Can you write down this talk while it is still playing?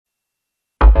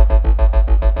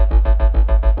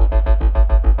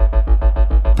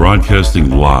Broadcasting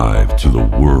live to the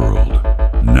world.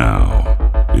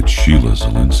 Now, it's Sheila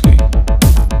Zielinski.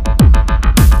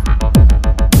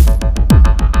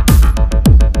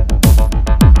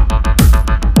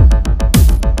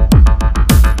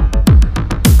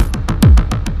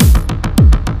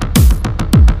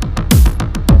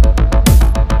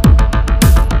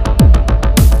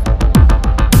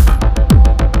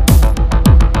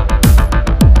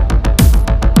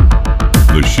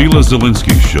 The Sheila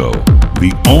Zielinski Show,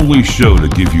 the only show to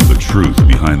give you the truth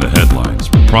behind the headlines,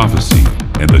 prophecy,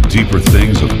 and the deeper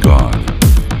things of God.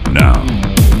 Now,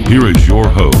 here is your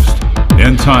host,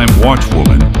 end-time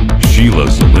watchwoman, Sheila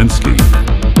Zielinski.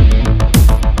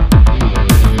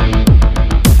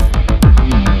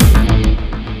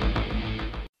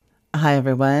 Hi,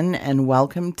 everyone, and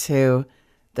welcome to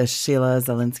the Sheila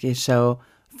Zielinski Show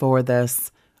for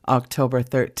this October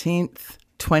 13th,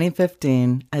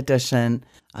 2015 edition.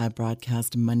 I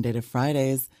broadcast Monday to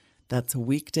Fridays. That's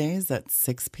weekdays at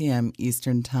 6 p.m.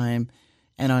 Eastern Time,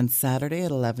 and on Saturday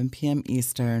at 11 p.m.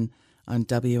 Eastern on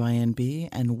WINB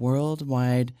and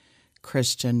Worldwide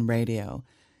Christian Radio.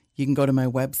 You can go to my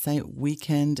website,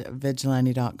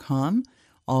 weekendvigilante.com.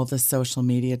 All the social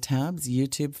media tabs,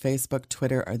 YouTube, Facebook,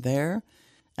 Twitter are there,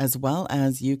 as well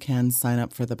as you can sign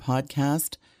up for the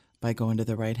podcast by going to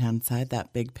the right-hand side,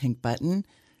 that big pink button,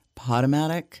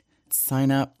 Podomatic,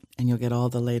 sign up, and you'll get all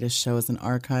the latest shows and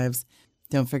archives.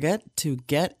 Don't forget to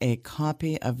get a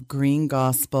copy of Green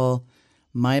Gospel,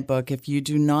 my book. If you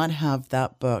do not have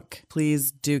that book,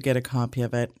 please do get a copy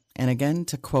of it. And again,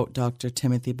 to quote Dr.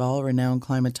 Timothy Ball, renowned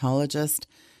climatologist,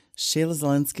 Sheila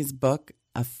Zielinski's book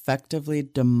effectively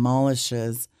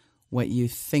demolishes what you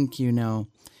think you know.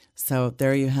 So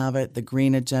there you have it, the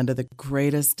Green Agenda, the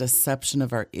greatest deception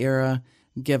of our era.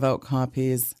 Give out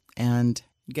copies and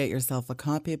get yourself a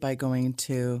copy by going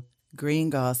to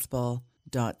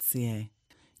greengospel.ca.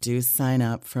 Do sign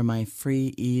up for my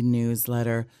free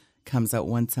e-newsletter. Comes out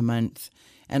once a month.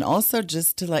 And also,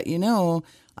 just to let you know,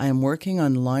 I am working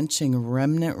on launching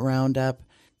Remnant Roundup,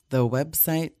 the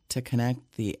website to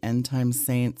connect the End Time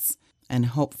Saints, and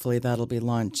hopefully that'll be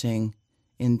launching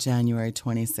in January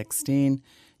 2016.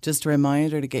 Just a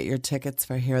reminder to get your tickets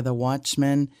for Hear the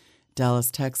Watchman,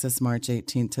 Dallas, Texas, March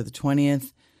 18th to the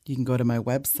 20th. You can go to my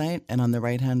website, and on the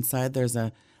right-hand side, there's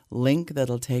a link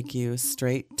that'll take you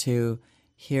straight to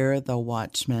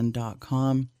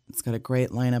hearthewatchman.com. It's got a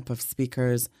great lineup of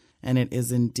speakers, and it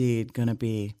is indeed going to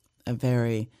be a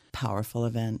very powerful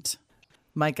event.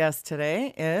 My guest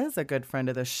today is a good friend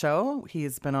of the show.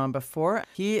 He's been on before.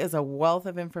 He is a wealth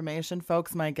of information,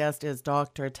 folks. My guest is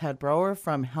Dr. Ted Broer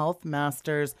from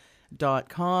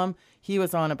healthmasters.com. He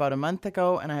was on about a month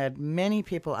ago, and I had many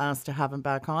people ask to have him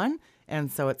back on.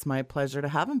 And so it's my pleasure to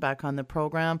have him back on the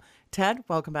program. Ted,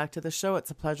 welcome back to the show. It's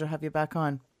a pleasure to have you back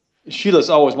on. Sheila, it's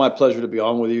always my pleasure to be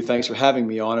on with you. Thanks for having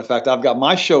me on. In fact, I've got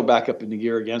my show back up in the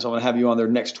gear again, so I'm going to have you on there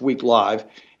next week live.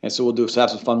 And so we'll have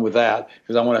some fun with that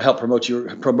because I want to help promote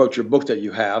your book that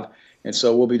you have. And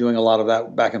so we'll be doing a lot of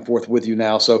that back and forth with you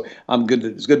now. So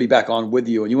it's good to be back on with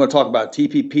you. And you want to talk about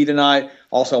TPP tonight.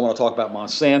 Also, I want to talk about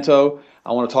Monsanto.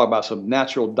 I want to talk about some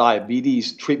natural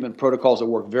diabetes treatment protocols that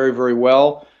work very, very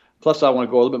well. Plus, I want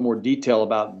to go a little bit more detail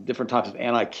about different types of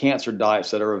anti-cancer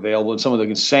diets that are available and some of the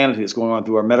insanity that's going on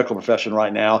through our medical profession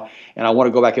right now. And I want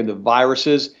to go back into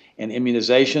viruses and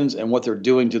immunizations and what they're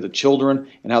doing to the children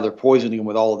and how they're poisoning them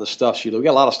with all of this stuff, Sheila. We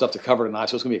got a lot of stuff to cover tonight,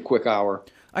 so it's going to be a quick hour.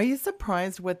 Are you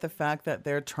surprised with the fact that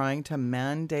they're trying to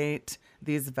mandate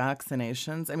these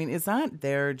vaccinations? I mean, is that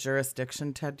their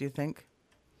jurisdiction, Ted, do you think?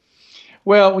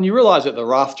 Well, when you realize that the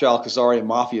Rothschild-Khazarian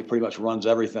mafia pretty much runs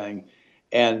everything,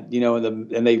 and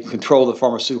and they control the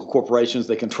pharmaceutical corporations,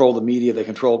 they control the media, they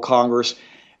control Congress,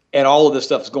 and all of this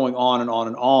stuff is going on and on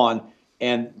and on.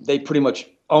 And they pretty much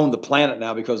own the planet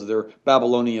now because of their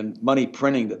Babylonian money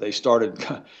printing that they started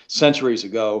centuries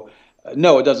ago.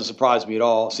 No, it doesn't surprise me at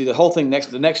all. See, the whole thing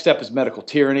the next step is medical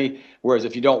tyranny. Whereas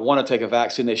if you don't want to take a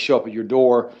vaccine, they show up at your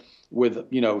door with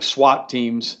SWAT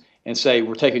teams and say,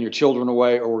 we're taking your children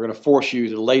away, or we're going to force you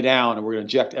to lay down, and we're going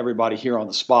to inject everybody here on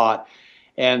the spot.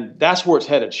 And that's where it's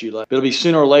headed, Sheila. It'll be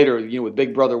sooner or later, with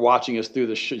Big Brother watching us through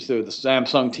the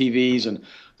Samsung TVs and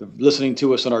listening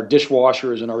to us on our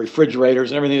dishwashers and our refrigerators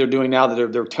and everything they're doing now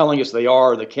that they're telling us they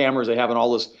are, the cameras they have and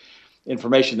all this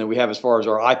information that we have as far as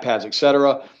our iPads, et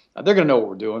cetera. They're going to know what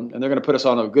we're doing, and they're going to put us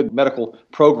on a good medical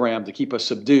program to keep us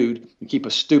subdued and keep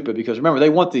us stupid. Because remember, they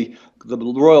want the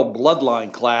royal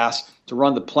bloodline class to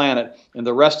run the planet, and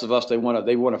the rest of us, they want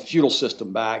a feudal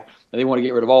system back, and they want to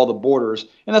get rid of all the borders.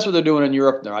 And that's what they're doing in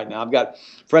Europe right now. I've got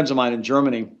friends of mine in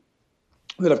Germany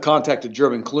that have contacted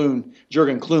Jurgen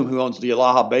Klum, who owns the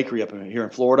Alaha Bakery up here in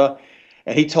Florida.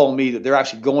 And he told me that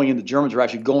the Germans are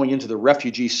actually going into the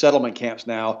refugee settlement camps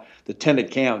now, the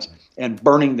tented camps, and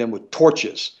burning them with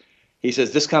torches. He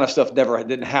says this kind of stuff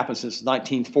didn't happen since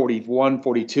 1941,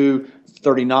 42,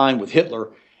 39 with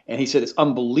Hitler. And he said it's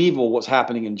unbelievable what's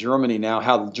happening in Germany now,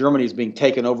 how Germany is being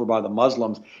taken over by the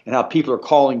Muslims, and how people are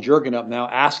calling Jurgen up now,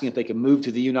 asking if they can move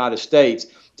to the United States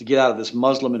to get out of this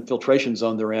Muslim infiltration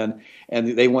zone they're in.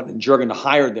 And they want Jurgen to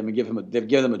hire them and they've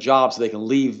given them a job so they can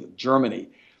leave Germany.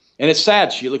 And it's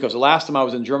sad, Sheila, because the last time I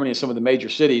was in Germany in some of the major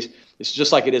cities, it's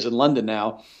just like it is in London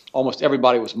now. Almost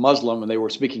everybody was Muslim, and they were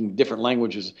speaking different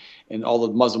languages and all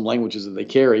the Muslim languages that they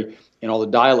carry and all the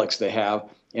dialects they have.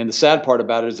 And the sad part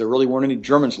about it is there really weren't any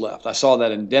Germans left. I saw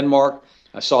that in Denmark.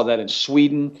 I saw that in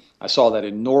Sweden. I saw that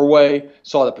in Norway.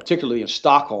 Saw that particularly in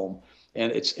Stockholm.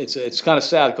 And it's kind of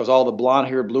sad because all the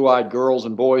blonde-haired, blue-eyed girls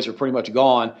and boys are pretty much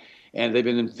gone, and they've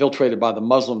been infiltrated by the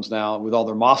Muslims now with all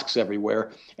their mosques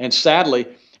everywhere. And sadly,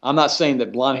 I'm not saying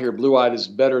that blonde-haired, blue-eyed is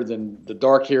better than the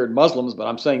dark-haired Muslims, but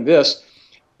I'm saying this.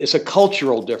 It's a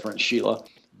cultural difference, Sheila.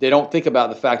 They don't think about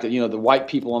the fact that, the white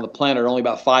people on the planet are only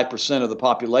about 5% of the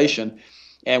population,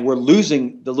 and we're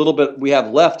losing the little bit we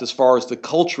have left as far as the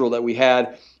cultural that we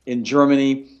had in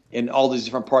Germany, in all these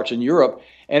different parts in Europe.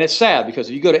 And it's sad because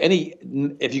if you go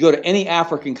to any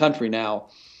African country now,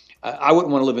 I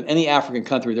wouldn't want to live in any African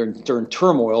country. They're in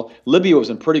turmoil. Libya was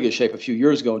in pretty good shape a few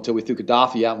years ago until we threw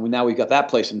Gaddafi out, and now we've got that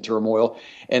place in turmoil.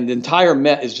 And the entire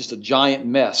Met is just a giant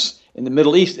mess. In the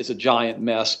Middle East, it's a giant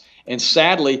mess. And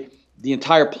sadly, the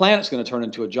entire planet's going to turn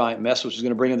into a giant mess, which is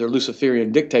going to bring in their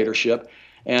Luciferian dictatorship.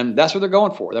 And that's what they're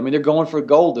going for. I mean, they're going for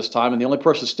gold this time. And the only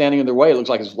person standing in their way, it looks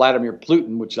like, is Vladimir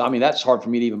Putin, which, that's hard for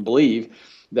me to even believe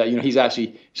that, he's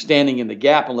actually standing in the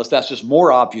gap, unless that's just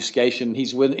more obfuscation.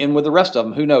 He's in with the rest of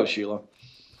them. Who knows, Sheila?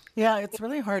 Yeah, it's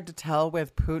really hard to tell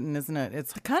with Putin, isn't it?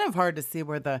 It's kind of hard to see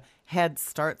where the head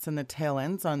starts and the tail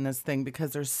ends on this thing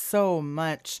because there's so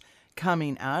much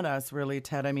coming at us, really,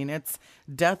 Ted. I mean, it's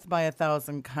death by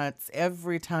 1,000 cuts.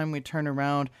 Every time we turn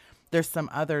around, there's some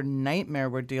other nightmare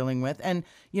we're dealing with. And,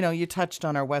 you touched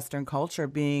on our Western culture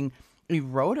being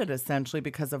eroded essentially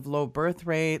because of low birth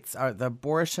rates. The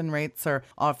abortion rates are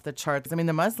off the charts. I mean,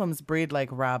 the Muslims breed like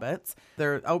rabbits.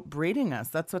 They're outbreeding us.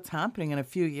 That's what's happening. In a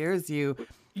few years,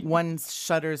 one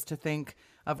shudders to think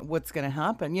of what's going to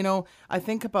happen. I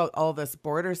think about all this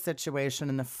border situation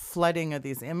and the flooding of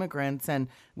these immigrants, and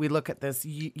we look at this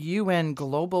UN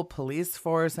global police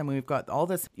force, and we've got all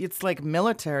this, it's like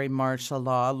military martial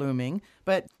law looming,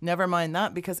 but never mind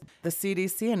that, because the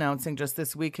CDC announcing just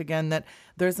this week again that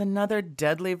there's another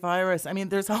deadly virus. I mean,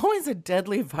 there's always a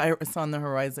deadly virus on the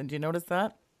horizon. Do you notice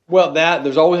that? Well,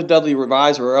 there's always a deadly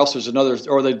virus, or else there's another,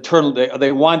 or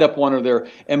they wind up one of their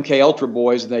MK Ultra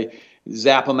boys, and they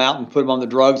zap them out and put them on the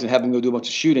drugs and have them go do a bunch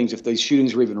of shootings if these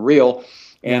shootings are even real,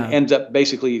 and ends up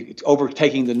basically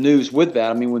overtaking the news with that.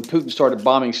 I mean, when Putin started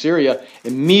bombing Syria,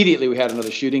 immediately we had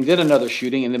another shooting, then another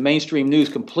shooting, and the mainstream news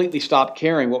completely stopped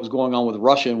caring what was going on with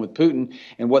Russia and with Putin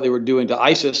and what they were doing to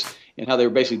ISIS and how they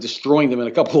were basically destroying them in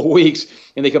a couple of weeks.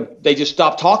 And they just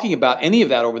stopped talking about any of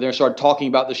that over there and started talking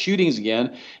about the shootings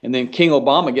again. And then King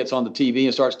Obama gets on the TV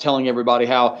and starts telling everybody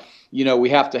how, we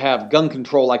have to have gun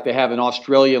control like they have in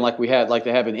Australia and like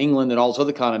they have in England and all this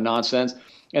other kind of nonsense.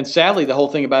 And sadly, the whole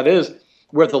thing about it is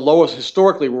we're at the lowest,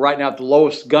 historically, we're right now at the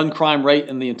lowest gun crime rate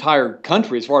in the entire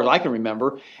country, as far as I can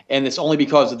remember. And it's only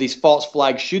because of these false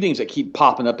flag shootings that keep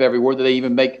popping up everywhere that they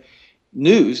even make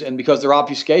news, and because they're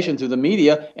obfuscation through the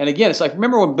media. And again, it's like,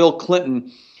 remember when Bill Clinton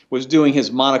was doing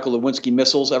his Monica Lewinsky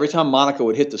missiles? Every time Monica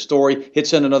would hit the story, he'd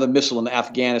send another missile into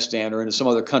Afghanistan or into some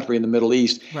other country in the Middle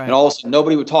East. Right. And all of a sudden,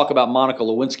 nobody would talk about Monica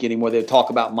Lewinsky anymore. They'd talk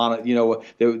about Monica,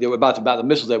 they were about the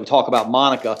missiles. They would talk about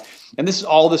Monica. And this is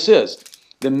all this is.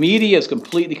 The media is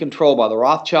completely controlled by the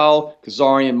Rothschild,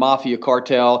 Khazarian mafia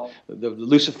cartel, the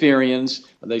Luciferians.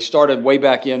 They started way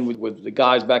back in with the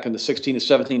guys back in the 16 to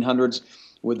 1700s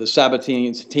with the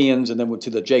Sabbateans, and then to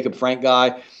the Jacob Frank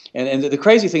guy. And the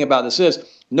crazy thing about this is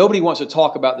nobody wants to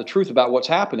talk about the truth about what's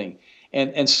happening.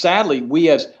 And sadly, we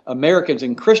as Americans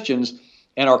and Christians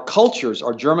and our cultures,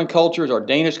 our German cultures, our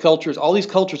Danish cultures, all these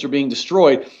cultures are being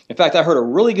destroyed. In fact, I heard a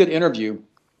really good interview.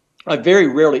 I very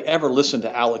rarely ever listen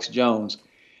to Alex Jones.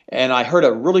 And I heard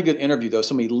a really good interview, though.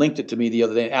 Somebody linked it to me the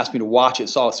other day and asked me to watch it,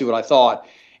 see what I thought.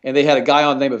 And they had a guy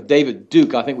on the name of David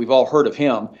Duke. I think we've all heard of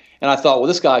him. And I thought, well,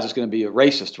 this guy's just going to be a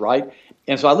racist, right?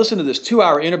 And so I listened to this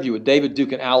 2-hour interview with David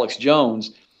Duke and Alex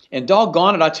Jones. And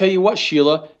doggone it, I tell you what,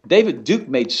 Sheila, David Duke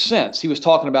made sense. He was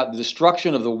talking about the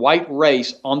destruction of the white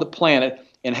race on the planet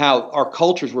and how our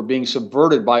cultures were being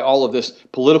subverted by all of this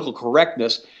political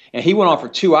correctness. And he went on for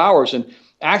 2 hours. And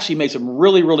actually made some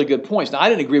really, really good points. Now, I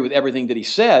didn't agree with everything that he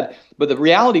said, but the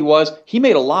reality was he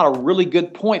made a lot of really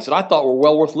good points that I thought were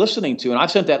well worth listening to. And I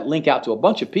sent that link out to a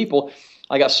bunch of people.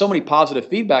 I got so many positive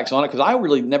feedbacks on it because I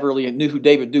never really knew who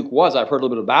David Duke was. I've heard a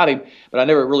little bit about him, but I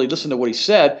never really listened to what he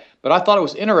said. But I thought it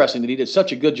was interesting that he did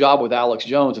such a good job with Alex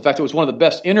Jones. In fact, it was one of the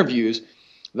best interviews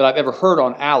that I've ever heard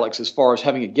on Alex as far as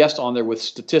having a guest on there with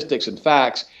statistics and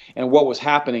facts and what was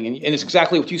happening. And it's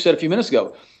exactly what you said a few minutes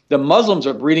ago. The Muslims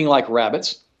are breeding like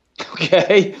rabbits.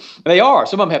 Okay, they are.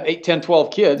 Some of them have 8, 10,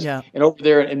 12 kids. Yeah. And over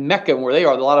there in Mecca, where they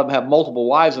are, a lot of them have multiple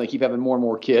wives, and they keep having more and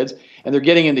more kids. And they're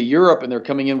getting into Europe, and they're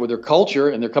coming in with their culture,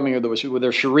 and they're coming in with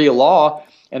their Sharia law,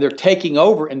 and they're taking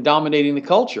over and dominating the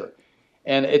culture.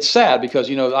 And it's sad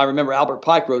because, I remember Albert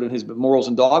Pike wrote in his Morals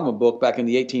and Dogma book back in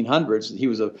the 1800s. He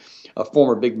was a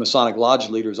former big Masonic Lodge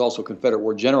leader. He's also a Confederate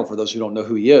War general, for those who don't know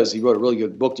who he is. He wrote a really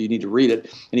good book. You need to read it.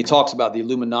 And he talks about the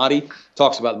Illuminati,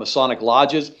 talks about the Masonic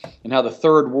lodges, and how the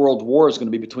Third World War is going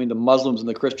to be between the Muslims and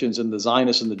the Christians and the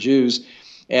Zionists and the Jews.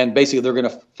 And basically, they're going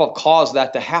to cause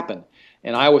that to happen.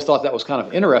 And I always thought that was kind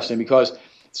of interesting because,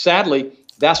 sadly,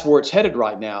 that's where it's headed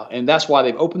right now. And that's why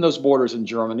they've opened those borders in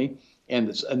Germany.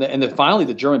 And then finally,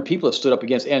 the German people have stood up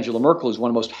against Angela Merkel, who's one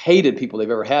of the most hated people they've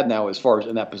ever had now as far as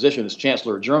in that position as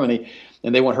Chancellor of Germany.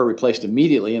 And they want her replaced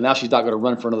immediately. And now she's not going to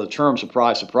run for another term.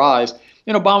 Surprise, surprise.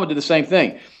 And Obama did the same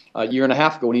thing a year and a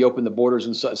half ago when he opened the borders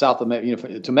in south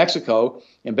to Mexico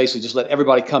and basically just let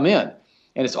everybody come in.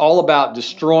 And it's all about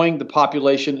destroying the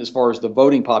population as far as the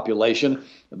voting population,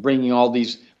 bringing all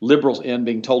these liberals in,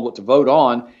 being told what to vote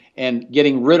on, and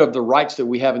getting rid of the rights that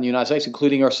we have in the United States,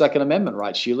 including our Second Amendment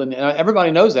rights, Sheila. And everybody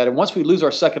knows that. And once we lose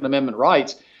our Second Amendment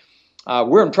rights,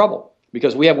 we're in trouble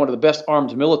because we have one of the best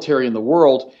armed military in the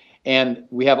world. And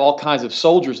we have all kinds of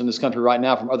soldiers in this country right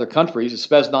now from other countries,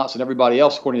 Spetsnaz and everybody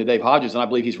else, according to Dave Hodges. And I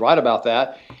believe he's right about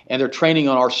that. And they're training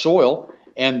on our soil.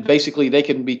 And basically, they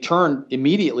can be turned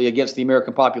immediately against the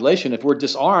American population. If we're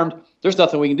disarmed, there's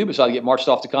nothing we can do besides get marched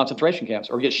off to concentration camps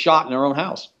or get shot in our own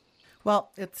house.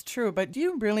 Well, it's true, but do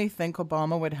you really think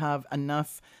Obama would have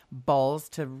enough balls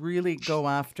to really go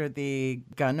after the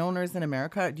gun owners in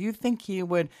America? Do you think he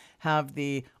would have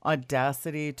the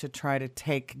audacity to try to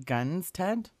take guns,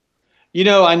 Ted?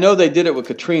 I know they did it with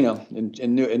Katrina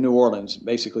in New Orleans.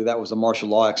 Basically, that was a martial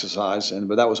law exercise,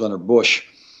 but that was under Bush,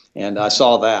 and I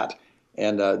saw that,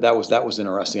 and that was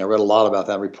interesting. I read a lot about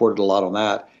that, reported a lot on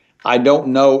that. I don't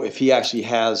know if he actually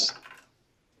has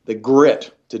the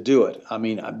grit to do it. I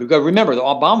mean, because remember,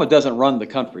 Obama doesn't run the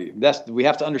country. We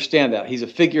have to understand that. He's a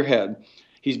figurehead.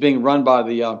 He's being run by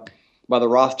the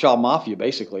Rothschild mafia,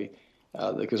 basically,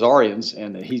 the Khazarians,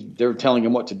 and they're telling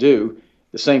him what to do.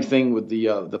 The same thing with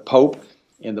the Pope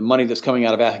and the money that's coming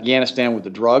out of Afghanistan with the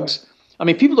drugs. I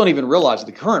mean, people don't even realize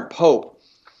that the current Pope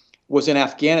was in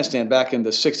Afghanistan back in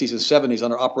the 60s and 70s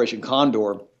under Operation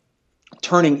Condor,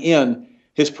 turning in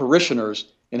his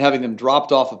parishioners and having them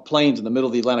dropped off of planes in the middle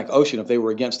of the Atlantic Ocean if they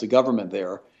were against the government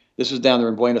there. This was down there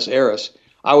in Buenos Aires.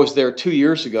 I was there 2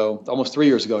 years ago, almost 3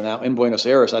 years ago now, in Buenos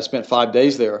Aires. I spent 5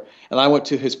 days there, and I went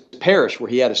to his parish where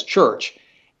he had his church.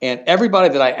 And everybody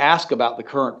that I asked about the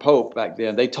current Pope back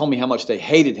then, they told me how much they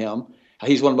hated him.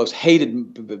 He's one of the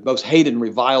most hated and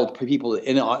reviled people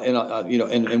in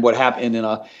what happened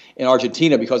in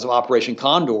Argentina because of Operation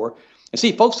Condor. And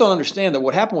see, folks don't understand that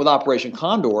what happened with Operation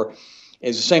Condor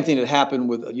is the same thing that happened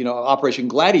with Operation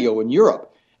Gladio in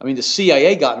Europe. I mean, the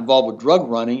CIA got involved with drug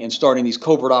running and starting these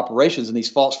covert operations and these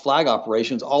false flag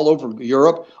operations all over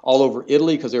Europe, all over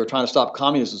Italy, because they were trying to stop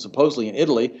communism supposedly in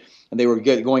Italy, and they were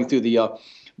going through the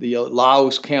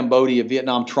Laos, Cambodia,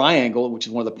 Vietnam triangle, which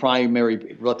is one of the primary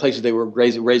places they were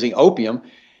raising opium.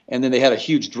 And then they had a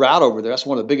huge drought over there. That's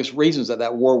one of the biggest reasons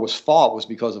that war was fought was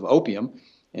because of opium.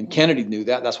 And Kennedy knew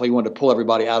that. That's why he wanted to pull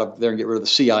everybody out of there and get rid of the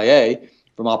CIA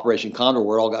from Operation Condor,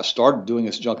 where it all got started doing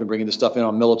this junk and bringing this stuff in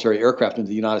on military aircraft into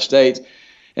the United States.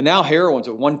 And now heroin's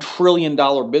a $1 trillion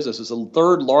business. It's the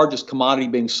third largest commodity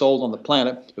being sold on the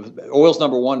planet. Oil's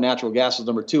number one, natural gas is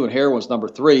number two, and heroin's number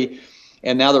three.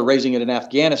 And now they're raising it in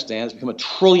Afghanistan. It's become a $1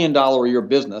 trillion a year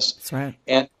business. That's right.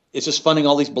 And it's just funding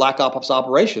all these black ops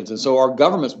operations. And so our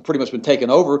government's pretty much been taken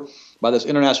over by this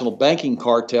international banking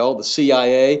cartel, the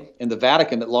CIA, and the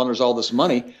Vatican that launders all this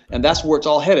money. And that's where it's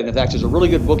all headed. In fact, there's a really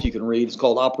good book you can read. It's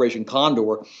called Operation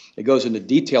Condor. It goes into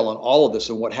detail on all of this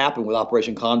and what happened with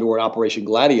Operation Condor and Operation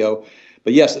Gladio.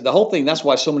 But yes, the whole thing, that's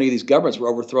why so many of these governments were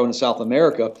overthrown in South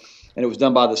America. And it was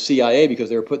done by the CIA because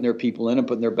they were putting their people in and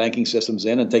putting their banking systems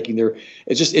in and taking their.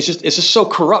 It's just so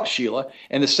corrupt, Sheila.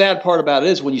 And the sad part about it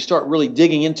is when you start really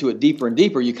digging into it deeper and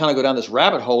deeper, you kind of go down this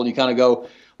rabbit hole and you kind of go,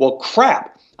 well,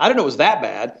 crap, I didn't know it was that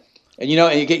bad.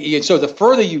 And so the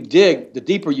further you dig, the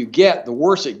deeper you get, the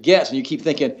worse it gets. And you keep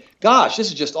thinking, gosh, this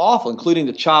is just awful, including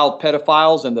the child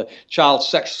pedophiles and the child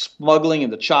sex smuggling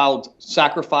and the child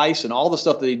sacrifice and all the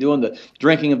stuff that they do and the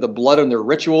drinking of the blood in their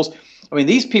rituals. I mean,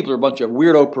 these people are a bunch of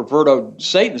weirdo, perverto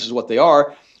Satanists is what they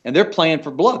are. And they're playing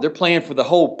for blood. They're playing for the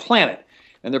whole planet.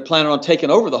 And they're planning on taking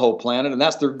over the whole planet. And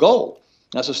that's their goal.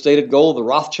 That's a stated goal of the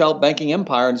Rothschild banking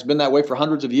empire, and it's been that way for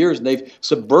hundreds of years. And they've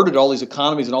subverted all these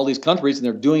economies in all these countries, and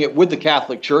they're doing it with the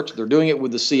Catholic Church. They're doing it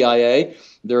with the CIA.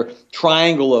 Their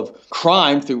triangle of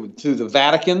crime through the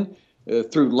Vatican,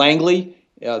 through Langley,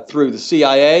 through the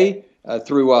CIA,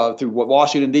 through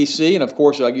Washington, D.C., and of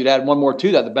course, you'd add one more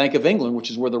to that, the Bank of England,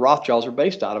 which is where the Rothschilds are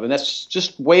based out of. And that's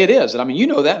just the way it is. And I mean, you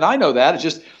know that, and I know that. It's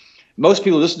just most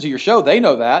people who listen to your show, they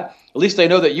know that. At least they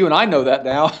know that you and I know that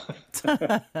now.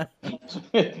 But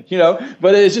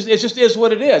it just is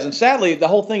what it is. And sadly, the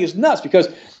whole thing is nuts because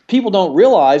people don't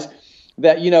realize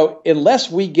that,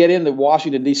 unless we get into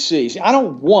Washington, D.C., see, I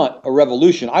don't want a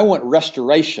revolution. I want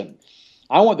restoration.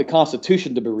 I want the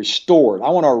Constitution to be restored. I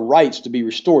want our rights to be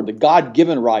restored, the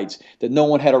God-given rights that no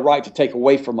one had a right to take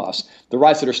away from us, the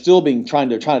rights that are still being trying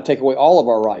to take away all of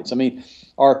our rights. I mean,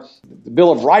 the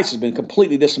Bill of Rights has been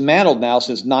completely dismantled now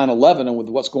since 9/11 and with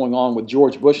what's going on with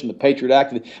George Bush and the Patriot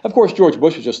Act. Of course, George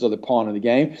Bush is just another pawn in the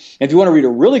game. And if you want to read a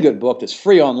really good book that's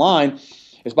free online,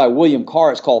 it's by William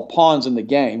Carr. It's called Pawns in the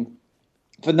Game.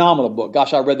 Phenomenal book.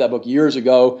 Gosh, I read that book years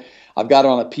ago. I've got it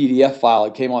on a PDF file.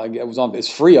 It's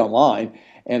free online.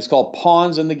 And it's called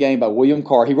Pawns in the Game by William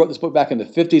Carr. He wrote this book back in the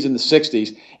 50s and the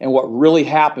 60s and what really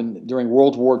happened during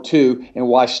World War II and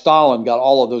why Stalin got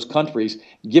all of those countries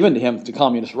given to him to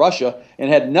communist Russia, and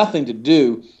had nothing to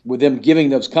do with them giving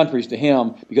those countries to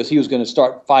him because he was going to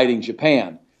start fighting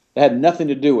Japan. It had nothing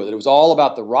to do with it. It was all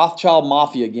about the Rothschild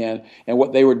Mafia again and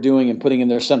what they were doing and putting in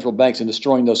their central banks and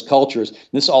destroying those cultures.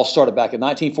 This all started back in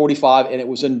 1945, and it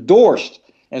was endorsed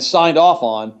and signed off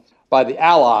on by the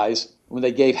Allies when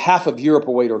they gave half of Europe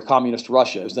away to communist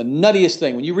Russia. It was the nuttiest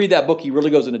thing. When you read that book, he really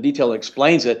goes into detail and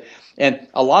explains it. And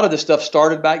a lot of this stuff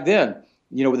started back then,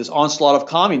 with this onslaught of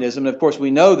communism. And of course, we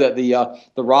know that the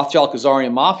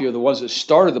Rothschild-Khazarian Mafia are the ones that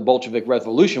started the Bolshevik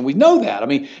Revolution. We know that. I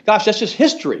mean, gosh, that's just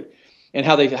history. And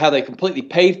how they completely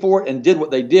paid for it and did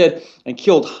what they did and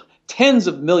killed tens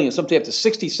of millions, sometimes up to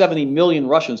 60, 70 million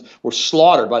Russians were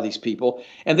slaughtered by these people.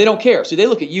 And they don't care. See, they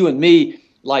look at you and me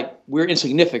like we're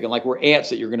insignificant, like we're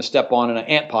ants that you're going to step on in an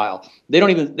ant pile. They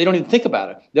don't even think about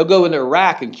it. They'll go into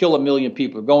Iraq and kill 1 million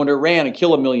people, or go into Iran and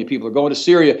kill 1 million people, or go into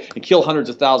Syria and kill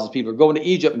hundreds of thousands of people, or go into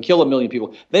Egypt and kill 1 million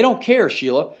people. They don't care,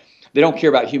 Sheila. They don't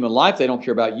care about human life. They don't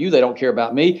care about you. They don't care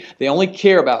about me. They only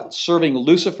care about serving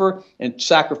Lucifer and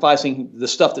sacrificing the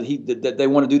stuff that they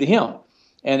want to do to him.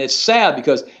 And it's sad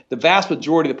because the vast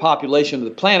majority of the population of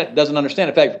the planet doesn't understand.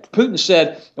 In fact, Putin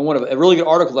said in a really good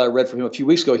article that I read from him a few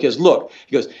weeks ago, he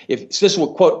goes, if this is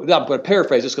what quote, I'm going to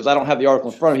paraphrase this because I don't have the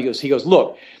article in front of me. He goes,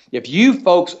 look, if you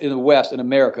folks in the West, in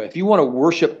America, if you want to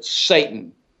worship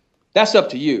Satan, that's up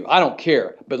to you. I don't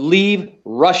care. But leave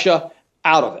Russia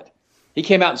out of it. He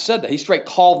came out and said that. He straight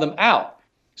called them out.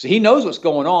 So he knows what's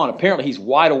going on. Apparently, he's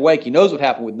wide awake. He knows what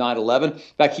happened with 9/11. In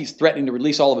fact, he's threatening to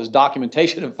release all of his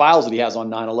documentation and files that he has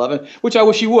on 9/11, which I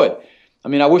wish he would. I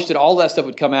mean, I wish that all that stuff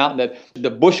would come out and that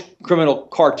the Bush criminal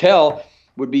cartel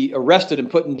would be arrested and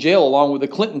put in jail along with the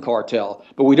Clinton cartel.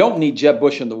 But we don't need Jeb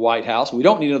Bush in the White House. We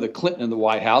don't need another Clinton in the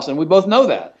White House. And we both know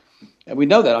that. And we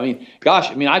know that. I mean, gosh,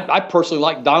 I personally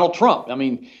like Donald Trump. I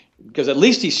mean, because at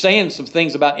least he's saying some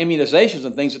things about immunizations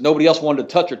and things that nobody else wanted to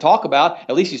touch or talk about.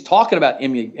 At least he's talking about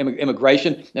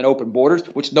immigration and open borders,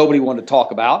 which nobody wanted to talk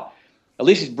about. At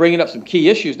least he's bringing up some key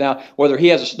issues now. Whether he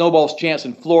has a snowball's chance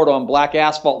in Florida on black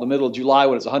asphalt in the middle of July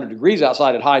when it's 100 degrees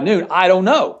outside at high noon, I don't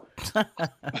know.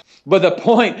 But the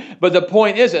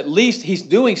point is, at least he's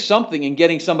doing something and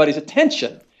getting somebody's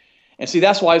attention. And see,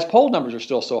 that's why his poll numbers are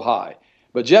still so high.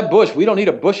 But Jeb Bush, we don't need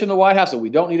a Bush in the White House, and we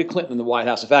don't need a Clinton in the White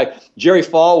House. In fact, Jerry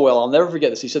Falwell, I'll never forget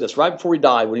this. He said this right before he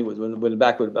died, when it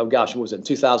was in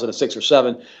 2006 or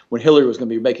 7, when Hillary was going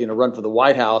to be making a run for the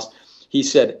White House. He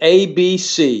said,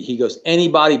 ABC. He goes,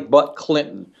 anybody but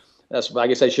Clinton. I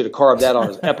guess I should have carved that on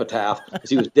his epitaph because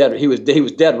he was dead. He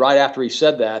was dead right after he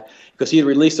said that because he had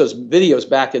released those videos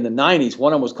back in the 90s.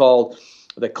 One of them was called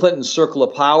The Clinton Circle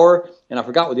of Power, and I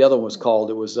forgot what the other one was called.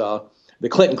 It was the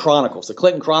Clinton Chronicles and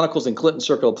Clinton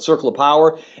Circle of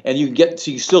Power. And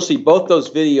you still see both those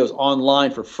videos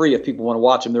online for free if people want to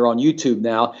watch them. They're on YouTube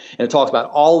now. And it talks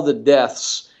about all of the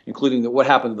deaths, including what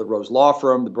happened to the Rose Law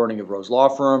Firm, the burning of Rose Law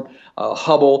Firm,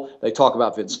 Hubble. They talk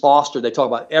about Vince Foster. They talk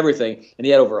about everything. And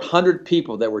he had over 100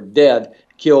 people that were dead,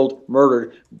 killed,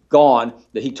 murdered, gone,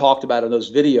 that he talked about in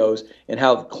those videos, and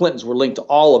how the Clintons were linked to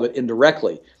all of it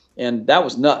indirectly. And that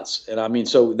was nuts. And I mean,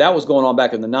 so that was going on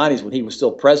back in the 90s when he was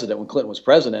still president, when Clinton was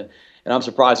president. And I'm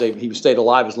surprised he stayed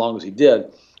alive as long as he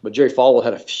did. But Jerry Falwell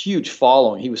had a huge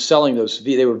following. He was selling those,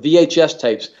 they were VHS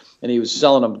tapes, and he was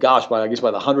selling them, gosh, by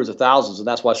the hundreds of thousands. And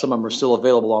that's why some of them are still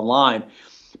available online.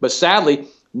 But sadly,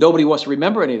 nobody wants to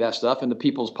remember any of that stuff. And the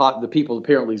people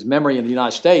apparently's memory in the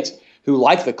United States who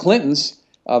like the Clintons,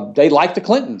 they like the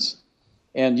Clintons.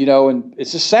 And, and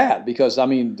it's just sad because, I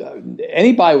mean,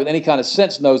 anybody with any kind of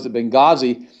sense knows that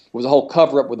Benghazi was a whole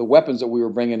cover-up with the weapons that we were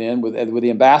bringing in with the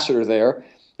ambassador there,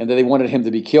 and that they wanted him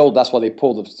to be killed. That's why they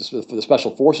pulled the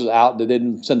special forces out. They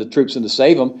didn't send the troops in to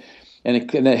save him. And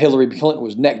then Hillary Clinton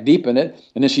was neck deep in it.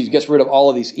 And then she gets rid of all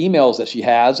of these emails that she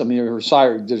has. I mean,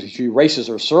 she erases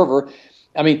her server.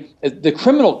 I mean, the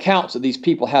criminal counts that these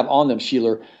people have on them,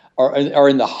 Sheila, are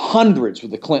in the hundreds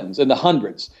with the Clintons, in the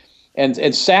hundreds.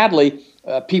 And sadly,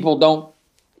 people don't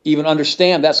even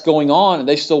understand that's going on, and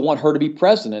they still want her to be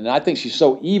president. And I think she's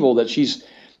so evil that she's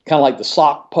kind of like the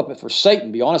sock puppet for Satan.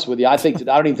 To be honest with you, I don't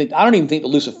even think the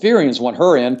Luciferians want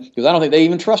her in, because I don't think they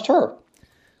even trust her.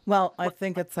 Well, I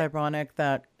think it's ironic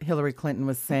that Hillary Clinton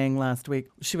was saying last week,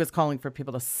 she was calling for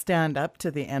people to stand up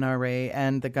to the NRA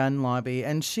and the gun lobby,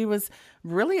 and she was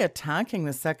really attacking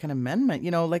the Second Amendment.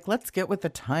 Let's get with the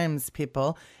times,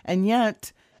 people. And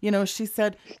yet, she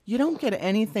said, you don't get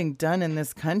anything done in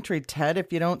this country, Ted,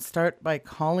 if you don't start by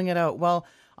calling it out. Well,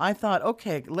 I thought,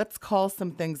 okay, let's call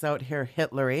some things out here,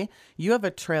 Hitlery. You have a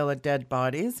trail of dead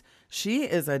bodies. She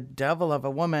is a devil of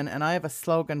a woman, and I have a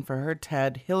slogan for her,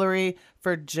 Ted, Hillary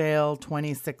for Jail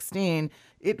 2016.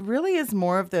 It really is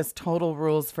more of this total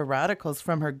rules for radicals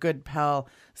from her good pal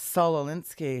Saul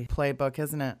Alinsky playbook,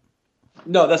 isn't it?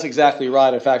 No, that's exactly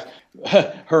right. In fact,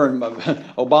 her and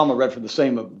Obama read from the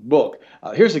same book.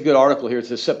 Here's a good article here. It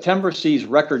says, September sees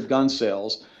record gun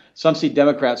sales. Some see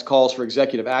Democrats' calls for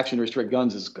executive action to restrict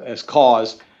guns as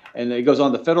cause. And it goes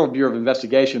on, the Federal Bureau of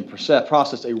Investigation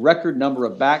processed a record number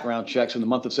of background checks in the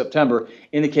month of September,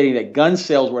 indicating that gun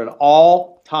sales were at an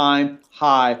all-time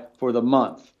high for the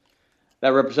month.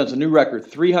 That represents a new record,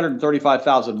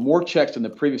 335,000 more checks than the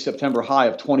previous September high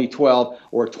of 2012,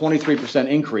 or a 23%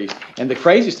 increase. And the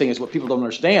craziest thing is what people don't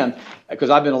understand, because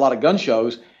I've been to a lot of gun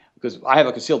shows, because I have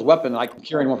a concealed weapon and I've been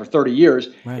carrying one for 30 years,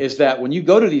 right, is that when you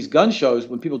go to these gun shows,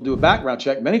 when people do a background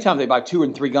check, many times they buy 2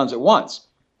 and 3 guns at once.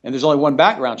 And there's only one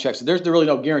background check, so there's really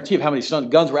no guarantee of how many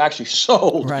guns were actually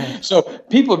sold. Right. So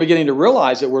people are beginning to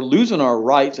realize that we're losing our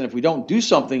rights, and if we don't do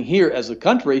something here as a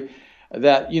country,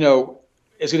 that,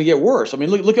 it's going to get worse. I mean,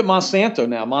 look at Monsanto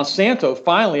now. Monsanto,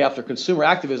 finally, after consumer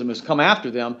activism has come after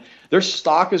them, their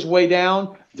stock is way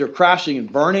down. They're crashing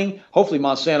and burning. Hopefully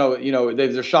Monsanto,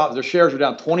 their shares are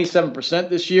down 27%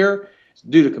 this year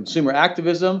due to consumer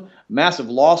activism, massive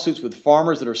lawsuits with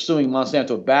farmers that are suing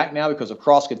Monsanto back now because of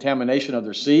cross-contamination of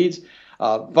their seeds.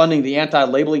 Funding the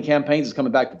anti-labeling campaigns is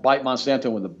coming back to bite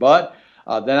Monsanto in the butt.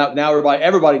 Now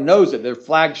everybody knows that their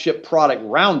flagship product,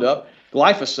 Roundup,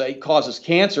 glyphosate, causes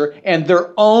cancer, and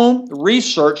their own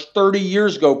research 30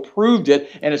 years ago proved it,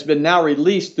 and it's been now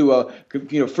released through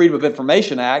a Freedom of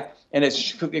Information Act, and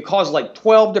it causes like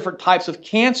 12 different types of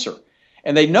cancer.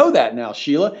 And they know that now,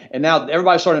 Sheila, and now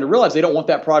everybody's starting to realize they don't want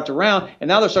that product around, and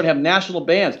now they're starting to have national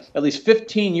bans. At least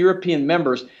 15 European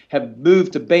members have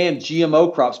moved to ban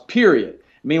GMO crops, period.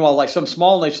 Meanwhile, like some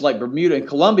small nations like Bermuda and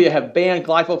Colombia have banned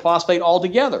glyphosate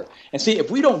altogether. And see,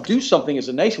 if we don't do something as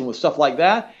a nation with stuff like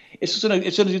that, it's going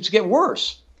to get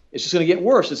worse. It's just going to get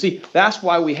worse. And see, that's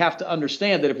why we have to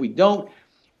understand that if we don't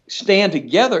stand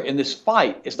together in this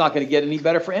fight, it's not going to get any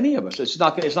better for any of us. It's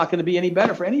not going to be any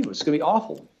better for any of us. It's going to be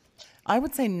awful. I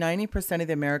would say 90% of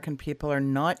the American people are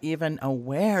not even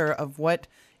aware of what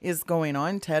is going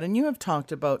on, Ted. And you have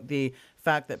talked about the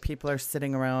fact that people are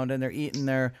sitting around and they're eating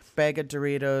their bag of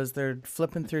Doritos, they're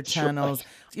flipping through channels.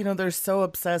 Sure. They're so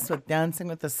obsessed with Dancing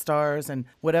with the Stars and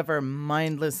whatever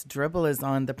mindless dribble is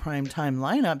on the primetime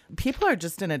lineup. People are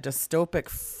just in a dystopic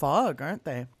fog, aren't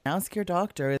they? Ask your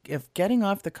doctor if getting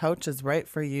off the couch is right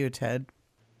for you, Ted.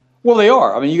 Well, they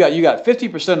are. I mean, you got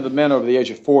 50% of the men over the age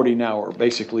of 40 now are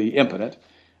basically impotent.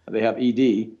 They have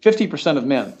ED. 50%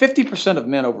 of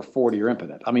men over 40 are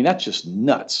impotent. I mean, that's just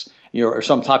nuts, or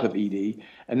some type of ED.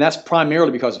 And that's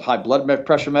primarily because of high blood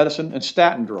pressure medicine and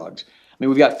statin drugs. I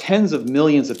mean, we've got tens of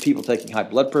millions of people taking high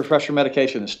blood pressure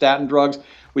medication and statin drugs.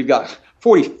 We've got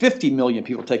 50 million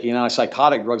people taking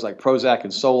antipsychotic drugs like Prozac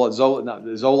and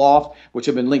Zoloft, which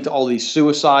have been linked to all these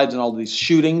suicides and all these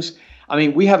shootings. I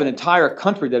mean, we have an entire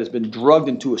country that has been drugged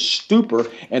into a stupor,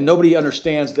 and nobody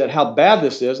understands that how bad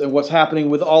this is and what's happening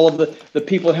with all of the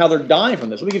people and how they're dying from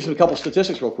this. Let me give you a couple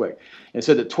statistics real quick. It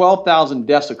said that 12,000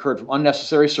 deaths occurred from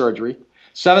unnecessary surgery,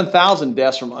 7,000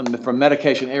 deaths from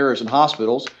medication errors in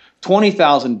hospitals,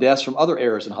 20,000 deaths from other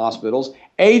errors in hospitals,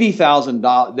 80,000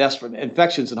 deaths from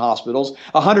infections in hospitals,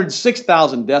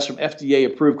 106,000 deaths from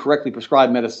FDA-approved correctly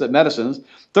prescribed medicines,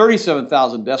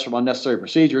 37,000 deaths from unnecessary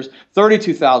procedures,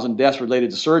 32,000 deaths related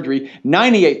to surgery,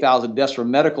 98,000 deaths from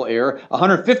medical error,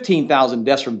 115,000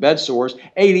 deaths from bed sores,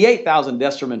 88,000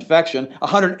 deaths from infection,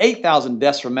 108,000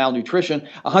 deaths from malnutrition,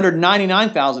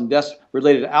 199,000 deaths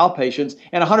related to outpatients,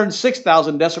 and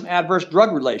 106,000 deaths from adverse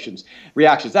drug reactions.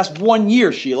 That's 1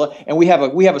 year, Sheila, and we have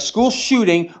a school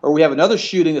shooting, or we have another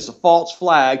shooting that's a false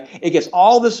flag. It gets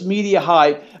all this media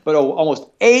hype, but almost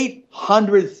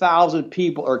 800,000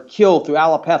 people are killed through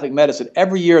allopathic medicine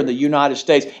every year in the United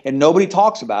States, and nobody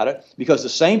talks about it because the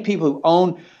same people who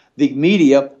own the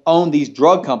media, own these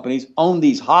drug companies, own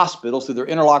these hospitals through their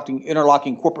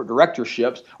interlocking corporate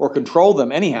directorships, or control them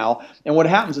anyhow. And what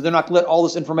happens is they're not going to let all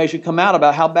this information come out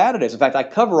about how bad it is. In fact, I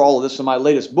cover all of this in my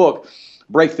latest book,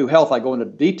 Breakthrough Health. I go into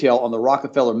detail on the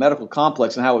Rockefeller Medical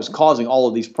Complex and how it's causing all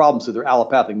of these problems through their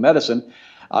allopathic medicine.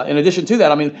 In addition to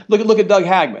that, I mean, look at Doug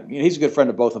Hagman. You know, he's a good friend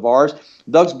of both of ours.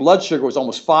 Doug's blood sugar was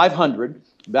almost 500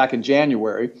 back in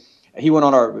January. He went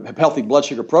on our healthy blood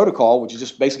sugar protocol, which is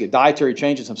just basically a dietary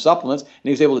change and some supplements, and he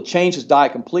was able to change his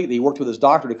diet completely. He worked with his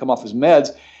doctor to come off his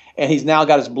meds, and he's now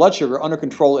got his blood sugar under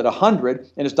control at 100,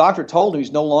 and his doctor told him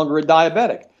he's no longer a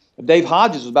diabetic. Dave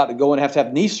Hodges was about to go and have to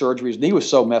have knee surgery. His knee was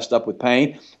so messed up with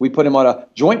pain. We put him on a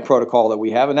joint protocol that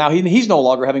we have, and now he's no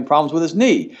longer having problems with his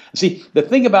knee. See, the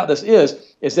thing about this is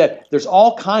that there's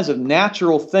all kinds of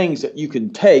natural things that you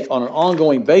can take on an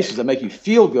ongoing basis that make you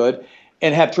feel good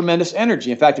and have tremendous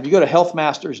energy. In fact, if you go to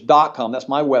healthmasters.com, that's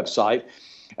my website,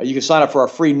 you can sign up for our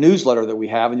free newsletter that we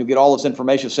have, and you'll get all this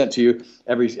information sent to you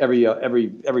about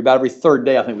every third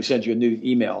day. I think we send you a new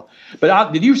email.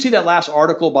 But did you see that last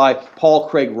article by Paul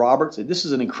Craig Roberts? This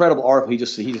is an incredible article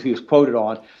he was quoted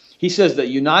on. He says that the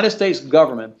United States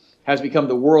government has become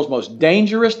the world's most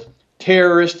dangerous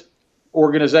terrorist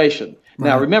organization. Right.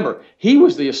 Now, remember, he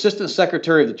was the Assistant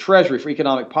Secretary of the Treasury for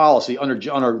Economic Policy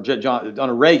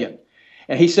under Reagan.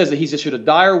 And he says that he's issued a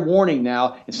dire warning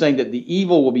now and saying that the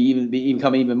evil will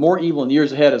become even more evil in the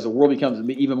years ahead as the world becomes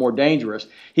even more dangerous.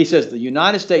 He says the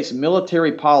United States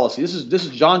military policy, this is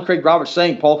John Craig Roberts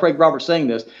saying, Paul Craig Roberts saying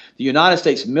this, the United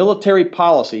States military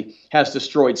policy has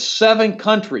destroyed 7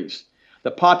 countries.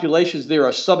 The populations there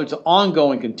are subject to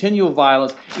ongoing continual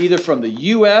violence, either from the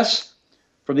U.S.,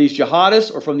 from these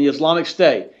jihadists, or from the Islamic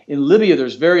State. In Libya,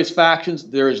 there's various factions.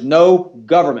 There is no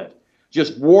government.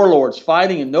 Just warlords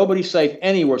fighting, and nobody's safe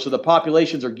anywhere. So the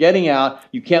populations are getting out.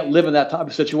 You can't live in that type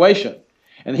of situation.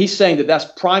 And he's saying that that's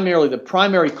primarily the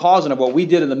primary cause of what we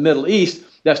did in the Middle East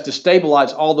that's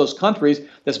destabilized all those countries,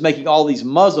 that's making all these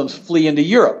Muslims flee into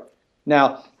Europe.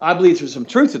 Now, I believe there's some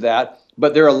truth to that,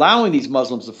 but they're allowing these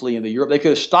Muslims to flee into Europe. They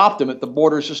could have stopped them at the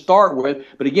borders to start with.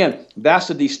 But again, that's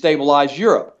to destabilize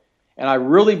Europe. And I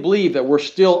really believe that we're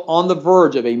still on the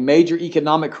verge of a major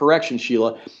economic correction,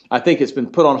 Sheila. I think it's been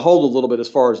put on hold a little bit as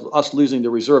far as us losing the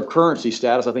reserve currency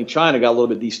status. I think China got a little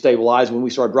bit destabilized when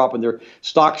we started dropping their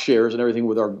stock shares and everything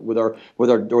with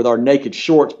our naked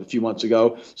shorts a few months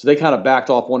ago. So they kind of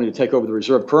backed off wanting to take over the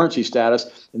reserve currency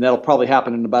status, and that'll probably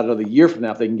happen in about another year from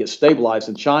now if they can get stabilized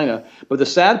in China. But the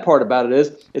sad part about it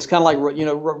is, it's kind of like, you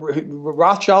know,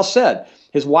 Rothschild said.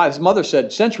 His mother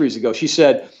said centuries ago. She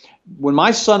said, when my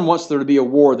son wants there to be a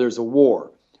war, there's a war.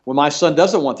 When my son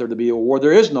doesn't want there to be a war,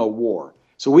 there is no war.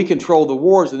 So we control the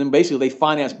wars, and then basically they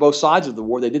finance both sides of the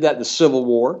war. They did that in the Civil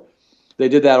War. They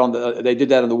did that in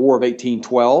the War of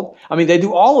 1812. I mean, they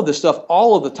do all of this stuff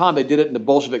all of the time. They did it in the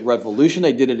Bolshevik Revolution.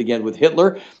 They did it again with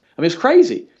Hitler. I mean, it's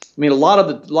crazy. I mean, a lot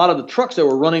of the trucks that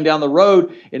were running down the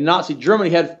road in Nazi Germany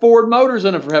had Ford motors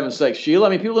in them, for heaven's sake, Sheila. I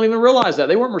mean, people don't even realize that.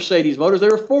 They weren't Mercedes motors, they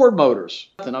were Ford motors.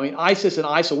 And I mean, ISIS and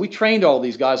ISIL, we trained all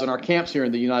these guys in our camps here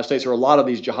in the United States. There are a lot of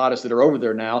these jihadists that are over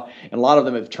there now, and a lot of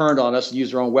them have turned on us and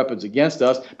used their own weapons against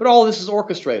us. But all of this is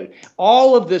orchestrated.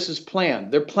 All of this is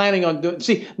planned. They're planning on doing,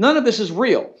 see, none of this is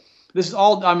real. This is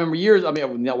all, I remember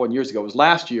not 1 year ago, it was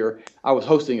last year, I was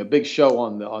hosting a big show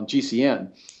on GCN.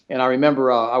 And I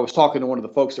remember I was talking to one of the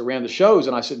folks that ran the shows,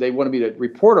 and I said they wanted me to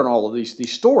report on all of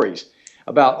these stories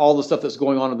about all the stuff that's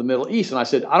going on in the Middle East. And I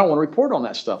said, I don't want to report on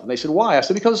that stuff. And they said, why? I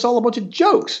said, because it's all a bunch of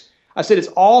jokes. I said, it's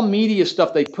all media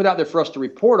stuff they put out there for us to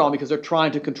report on because they're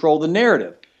trying to control the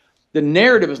narrative. The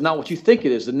narrative is not what you think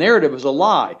it is. The narrative is a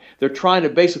lie. They're trying to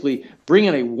basically bring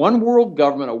in a one-world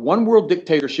government, a one-world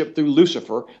dictatorship through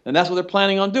Lucifer, and that's what they're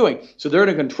planning on doing. So they're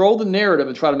going to control the narrative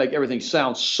and try to make everything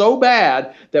sound so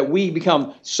bad that we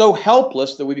become so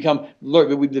helpless that we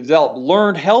develop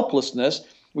learned helplessness.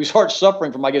 We start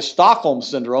suffering from, I guess, Stockholm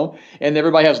syndrome, and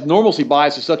everybody has normalcy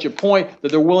bias to such a point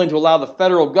that they're willing to allow the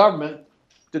federal government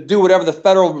to do whatever the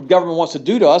federal government wants to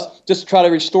do to us just to try to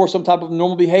restore some type of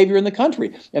normal behavior in the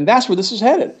country. And that's where this is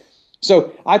headed.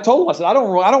 So I told him, I said, I don't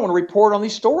want to report on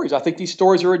these stories. I think these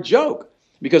stories are a joke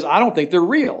because I don't think they're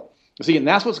real. See, and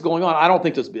that's what's going on.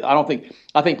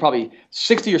 I think probably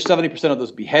 60 or 70% of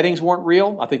those beheadings weren't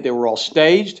real. I think they were all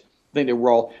staged. I think they were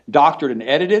all doctored and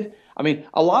edited. I mean,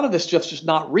 a lot of this stuff's just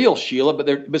not real, Sheila.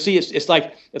 But see, it's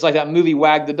like that movie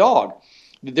Wag the Dog.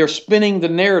 They're spinning the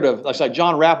narrative. Like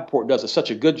John Rappaport does such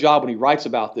a good job when he writes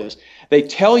about this. They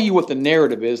tell you what the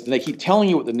narrative is, and they keep telling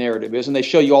you what the narrative is, and they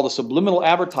show you all the subliminal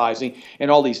advertising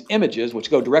and all these images, which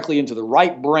go directly into the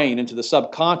right brain, into the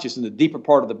subconscious, and the deeper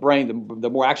part of the brain,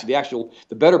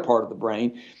 the better part of the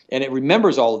brain, and it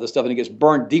remembers all of this stuff, and it gets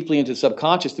burned deeply into the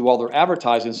subconscious through all their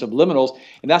advertising subliminals,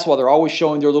 and that's why they're always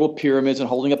showing their little pyramids and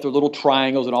holding up their little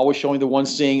triangles and always showing the one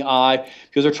seeing eye,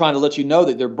 because they're trying to let you know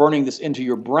that they're burning this into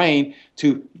your brain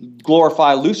to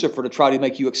glorify Lucifer, to try to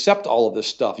make you accept all of this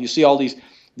stuff. You see all these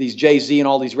Jay-Z and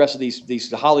all these rest of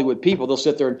these Hollywood people, they'll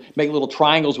sit there and make little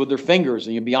triangles with their fingers,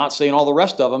 and Beyonce and all the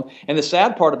rest of them. And the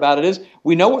sad part about it is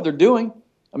we know what they're doing.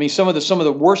 I mean, some of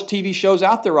the worst TV shows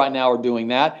out there right now are doing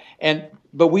that,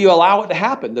 but we allow it to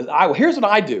happen. Here's what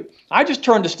I do. I just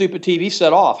turn the stupid TV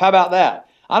set off. How about that?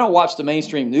 I don't watch the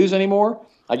mainstream news anymore.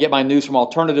 I get my news from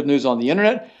alternative news on the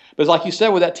internet. But like you said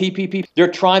with that TPP,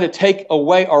 they're trying to take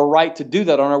away our right to do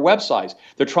that on our websites.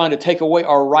 They're trying to take away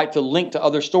our right to link to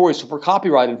other stories for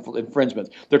copyright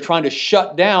infringements. They're trying to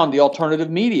shut down the alternative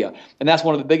media. And that's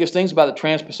one of the biggest things about the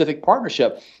Trans-Pacific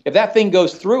Partnership. If that thing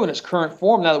goes through in its current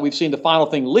form, now that we've seen the final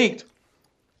thing leaked,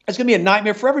 it's going to be a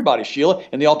nightmare for everybody, Sheila,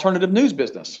 in the alternative news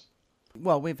business.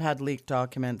 Well, we've had leaked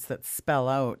documents that spell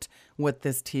out what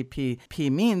this TPP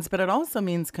means, but it also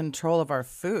means control of our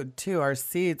food, too, our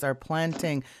seeds, our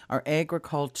planting, our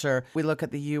agriculture. We look at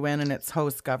the UN and its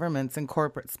host governments and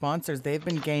corporate sponsors. They've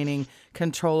been gaining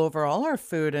control over all our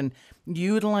food and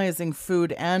utilizing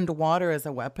food and water as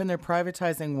a weapon. They're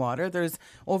privatizing water. There's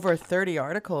over 30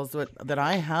 articles that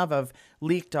I have of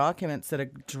leaked documents that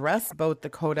address both the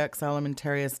Codex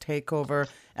Alimentarius takeover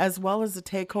as well as the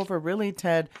takeover, really,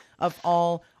 Ted, of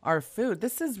all our food.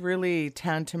 This is really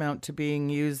tantamount to being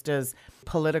used as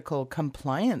political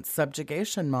compliance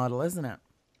subjugation model, isn't it?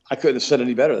 I couldn't have said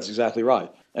any better. That's exactly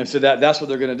right. And so that's what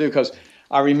they're going to do, because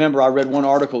I remember I read one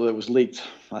article that was leaked.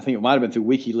 I think it might have been through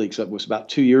WikiLeaks. It was about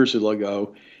 2 years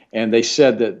ago. And they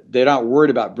said that they're not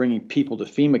worried about bringing people to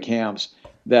FEMA camps,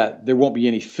 that there won't be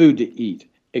any food to eat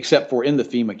except for in the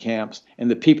FEMA camps. And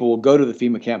the people will go to the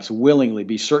FEMA camps willingly,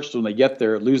 be searched when they get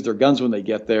there, lose their guns when they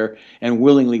get there, and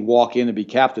willingly walk in and be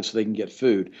captive so they can get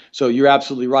food. So you're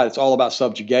absolutely right. It's all about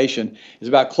subjugation. It's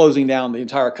about closing down the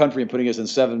entire country and putting us in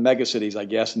 7 megacities, I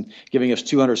guess, and giving us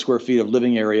 200 square feet of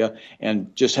living area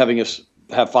and just having us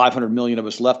have 500 million of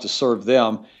us left to serve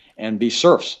them and be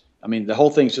serfs. I mean, the whole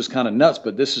thing's just kind of nuts,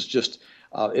 but this is just,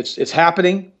 it's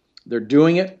happening. They're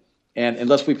doing it. And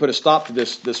unless we put a stop to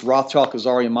this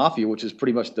Rothschild-Khazarian mafia, which is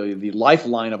pretty much the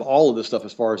lifeline of all of this stuff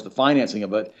as far as the financing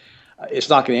of it, it's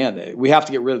not going to end. We have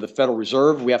to get rid of the Federal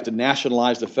Reserve. We have to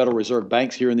nationalize the Federal Reserve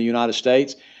banks here in the United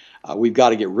States. We've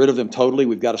got to get rid of them totally.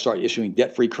 We've got to start issuing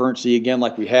debt-free currency again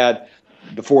like we had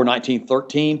before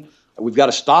 1913. We've got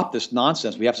to stop this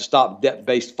nonsense. We have to stop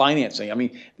debt-based financing. I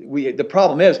mean, the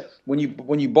problem is when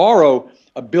you borrow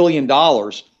 $1 billion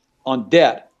on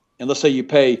debt, and let's say you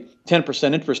pay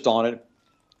 10% interest on it,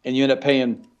 and you end up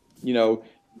paying, $1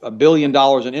 billion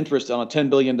in interest on a $10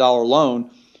 billion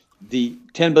loan. The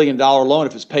 $10 billion loan,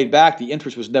 if it's paid back, the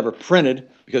interest was never printed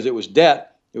because it was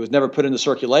debt. It was never put into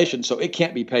circulation, so it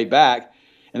can't be paid back.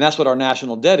 And that's what our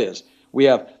national debt is. We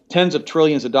have tens of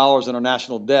trillions of dollars in our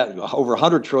national debt, over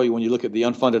 100 trillion when you look at the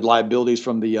unfunded liabilities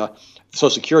from the Social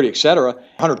Security, et cetera.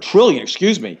 100 trillion,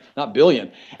 not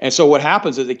billion. And so what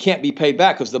happens is it can't be paid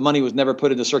back because the money was never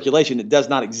put into circulation. It does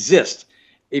not exist.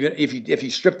 Even if you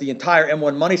strip the entire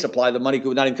M1 money supply, the money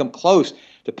would not even come close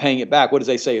to paying it back. What does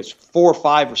they say? It's 4,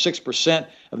 5, or 6%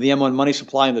 of the M1 money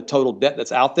supply and the total debt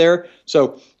that's out there.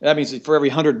 So that means that for every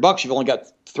 $100, you've only got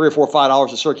 $3 or $4,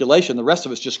 $5 of circulation. The rest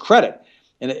of it's just credit.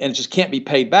 And it just can't be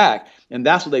paid back. And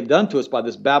that's what they've done to us by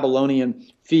this Babylonian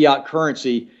fiat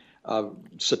currency,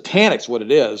 satanic's what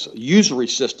it is, usury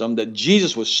system that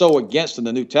Jesus was so against in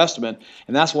the New Testament.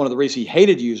 And that's one of the reasons he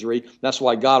hated usury. That's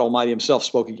why God Almighty himself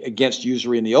spoke against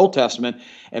usury in the Old Testament.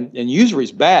 And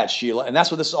usury's bad, Sheila. And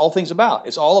that's what this whole thing's about.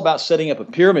 It's all about setting up a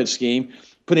pyramid scheme,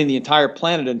 putting the entire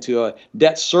planet into a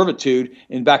debt servitude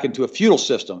and back into a feudal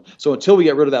system. So until we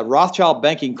get rid of that Rothschild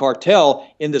banking cartel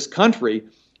in this country,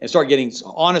 and start getting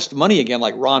honest money again,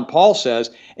 like Ron Paul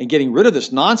says, and getting rid of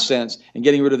this nonsense and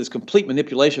getting rid of this complete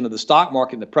manipulation of the stock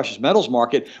market and the precious metals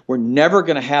market, we're never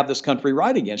going to have this country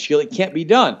right again. Sheila, it can't be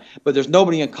done. But there's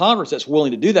nobody in Congress that's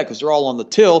willing to do that because they're all on the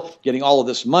till, getting all of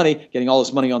this money, getting all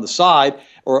this money on the side,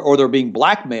 or they're being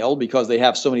blackmailed because they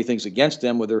have so many things against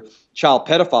them with their child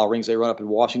pedophile rings they run up in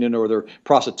Washington or their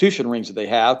prostitution rings that they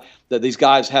have, that these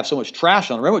guys have so much trash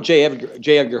on. Remember what J.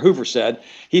 Edgar Hoover said?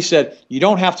 He said, you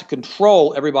don't have to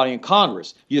control everybody in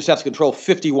Congress. You just have to control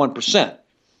 51%. Because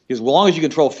as long as you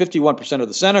control 51% of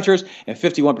the senators and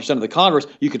 51% of the Congress,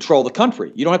 you control the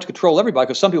country. You don't have to control everybody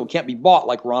because some people can't be bought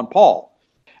like Ron Paul.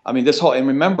 I mean, and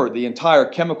remember the entire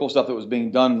chemical stuff that was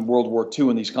being done in World War II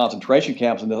in these concentration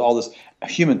camps and all this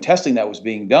human testing that was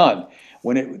being done.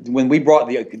 When we brought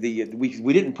we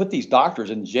didn't put these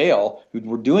doctors in jail who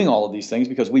were doing all of these things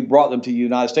because we brought them to the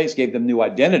United States, gave them new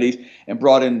identities, and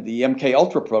brought in the MK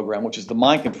Ultra program, which is the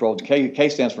mind control. K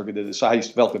stands for the Society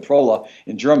Spell Controller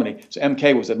in Germany. So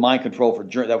MK was a mind control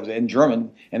that was in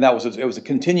German, and it was a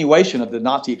continuation of the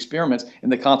Nazi experiments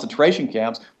in the concentration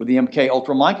camps with the MK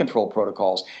Ultra mind control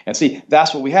protocols. And see,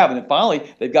 that's what we have. And then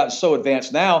finally, they've gotten so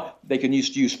advanced now they can use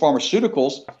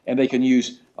pharmaceuticals and they can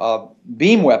use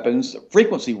beam weapons,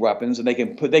 frequency weapons, and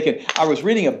I was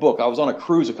reading a book. I was on a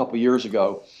cruise a couple years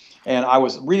ago, and I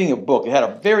was reading a book. It had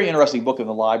a very interesting book in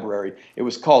the library. It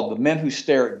was called The Men Who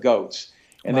Stare at Goats.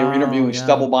 And they were interviewing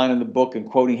Stubblebine in the book and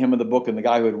quoting him in the book, and the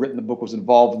guy who had written the book was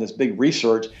involved in this big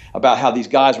research about how these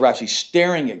guys were actually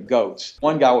staring at goats.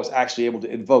 One guy was actually able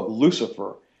to invoke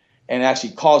Lucifer and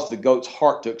actually cause the goat's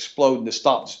heart to explode and to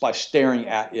stop just by staring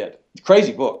at it.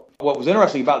 Crazy book. What was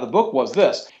interesting about the book was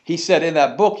this. He said in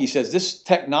that book, he says, this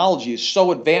technology is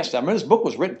so advanced. I mean, this book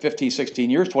was written 15, 16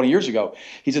 years, 20 years ago.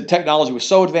 He said technology was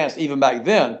so advanced even back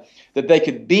then that they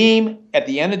could beam at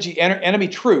the enemy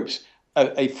troops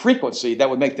a frequency that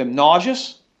would make them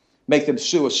nauseous, make them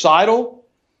suicidal,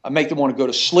 make them want to go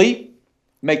to sleep,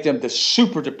 make them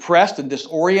super depressed and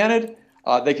disoriented.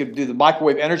 They could do the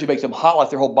microwave energy, make them hot like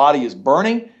their whole body is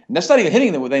burning. And that's not even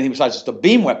hitting them with anything besides just a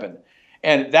beam weapon.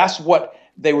 And that's what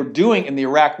they were doing in the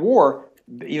Iraq War,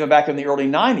 even back in the early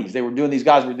 90s. They were doing these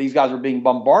guys were being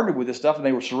bombarded with this stuff, and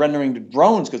they were surrendering to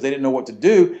drones because they didn't know what to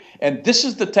do. And this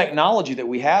is the technology that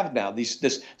we have now.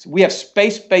 We have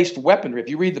space-based weaponry. If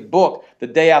you read the book, The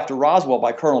Day After Roswell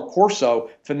by Colonel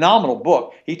Corso, phenomenal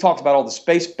book. He talks about all the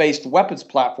space-based weapons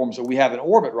platforms that we have in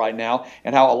orbit right now,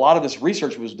 and how a lot of this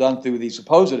research was done through these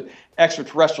supposed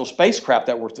extraterrestrial spacecraft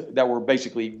that were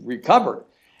basically recovered.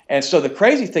 And so the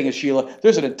crazy thing is, Sheila,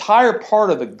 there's an entire part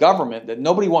of the government that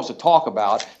nobody wants to talk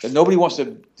about, that nobody wants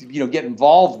to get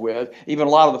involved with. Even a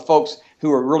lot of the folks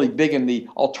who are really big in the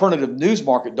alternative news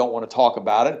market don't want to talk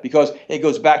about it because it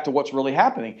goes back to what's really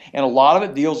happening. And a lot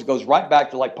of it goes right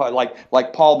back to, like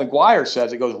Paul McGuire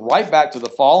says, it goes right back to the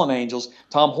fallen angels.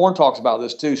 Tom Horn talks about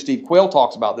this too. Steve Quayle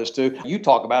talks about this too. You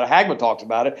talk about it. Hagman talks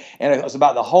about it. And it's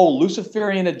about the whole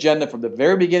Luciferian agenda from the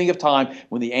very beginning of time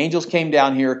when the angels came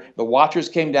down here, the Watchers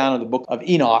came down in the book of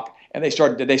Enoch, and they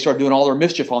started doing all their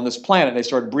mischief on this planet. They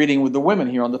started breeding with the women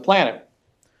here on the planet.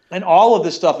 And all of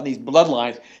this stuff in these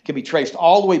bloodlines can be traced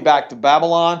all the way back to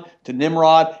Babylon, to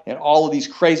Nimrod, and all of these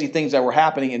crazy things that were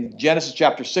happening. And Genesis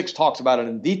chapter 6 talks about it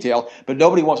in detail, but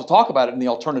nobody wants to talk about it in the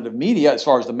alternative media, as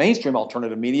far as the mainstream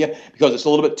alternative media, because it's a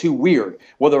little bit too weird.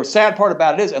 Well, the sad part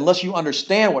about it is, unless you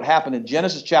understand what happened in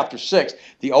Genesis chapter 6,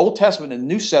 the Old Testament and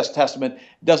New Testament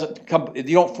doesn't come, you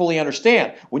don't fully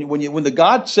understand. When the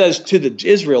God says to the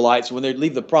Israelites, when they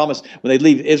leave the promise, when they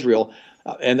leave Israel,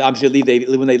 and obviously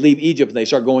when they leave Egypt and they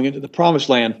start going into the promised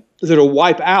land, it'll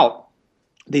wipe out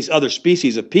these other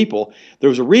species of people. There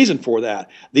was a reason for that.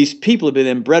 These people have been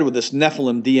inbred with this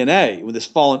Nephilim DNA, with this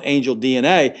fallen angel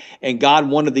DNA, and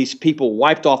God wanted these people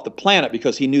wiped off the planet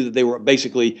because he knew that they were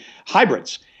basically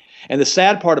hybrids. And the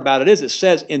sad part about it is, it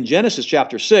says in Genesis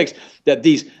chapter 6 that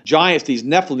these giants, these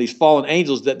Nephilim, these fallen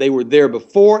angels, that they were there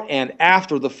before and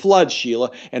after the flood, Sheila,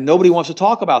 and nobody wants to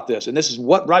talk about this. And this is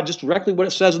just directly what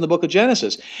it says in the book of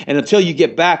Genesis. And until you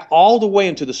get back all the way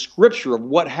into the scripture of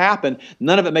what happened,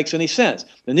 none of it makes any sense.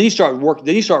 And then you start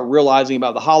realizing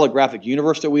about the holographic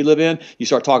universe that we live in. You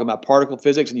start talking about particle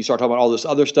physics, and you start talking about all this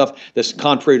other stuff that's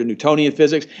contrary to Newtonian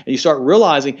physics, and you start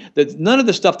realizing that none of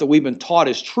the stuff that we've been taught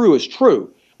is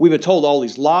true. We've been told all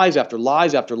these lies after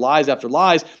lies after lies after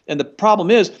lies. And the problem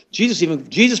is,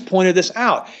 Jesus pointed this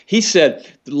out. He said,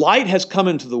 the light has come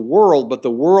into the world, but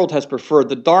the world has preferred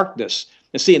the darkness.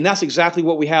 And that's exactly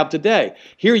what we have today.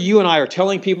 Here you and I are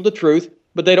telling people the truth,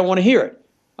 but they don't want to hear it.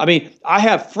 I mean, I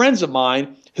have friends of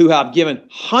mine who I've given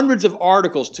hundreds of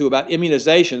articles to about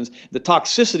immunizations, the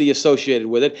toxicity associated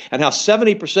with it, and how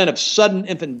 70% of sudden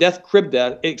infant death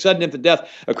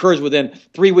occurs within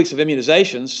 3 weeks of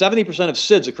immunizations. 70% of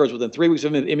SIDS occurs within 3 weeks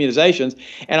of immunizations.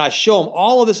 And I show them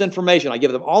all of this information. I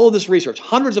give them all of this research,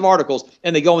 hundreds of articles,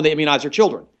 and they go and they immunize their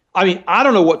children. I mean, I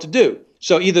don't know what to do.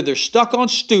 So either they're stuck on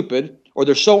stupid, or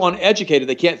they're so uneducated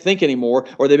they can't think anymore,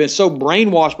 or they've been so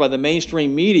brainwashed by the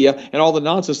mainstream media and all the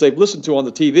nonsense they've listened to on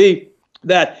the TV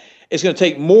that it's going to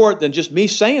take more than just me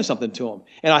saying something to them.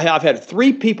 And I've had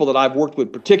 3 people that I've worked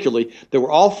with particularly that were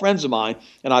all friends of mine,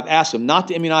 and I've asked them not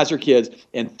to immunize their kids,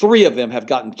 and 3 of them have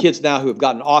gotten kids now who have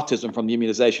gotten autism from the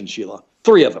immunization, Sheila.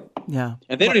 3 of them. Yeah.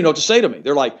 And they don't even know what to say to me.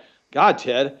 They're like, God,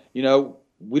 Ted, we don't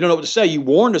know what to say. You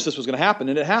warned us this was going to happen,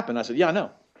 and it happened. I said, yeah, I know.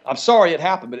 I'm sorry it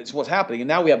happened, but it's what's happening. And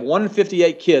now we have 1 in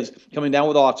 58 kids coming down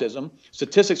with autism.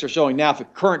 Statistics are showing now, if the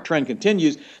current trend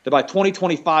continues, that by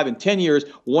 2025, in 10 years,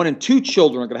 1 in 2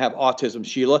 children are going to have autism,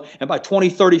 Sheila. And by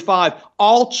 2035,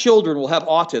 all children will have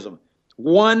autism.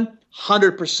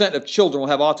 100% of children will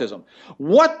have autism.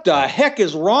 What the heck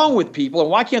is wrong with people, and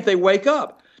why can't they wake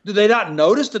up? Do they not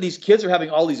notice that these kids are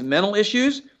having all these mental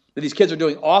issues? That these kids are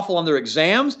doing awful on their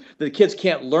exams, that the kids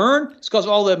can't learn? It's because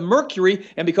of all the mercury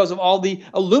and because of all the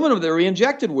aluminum they're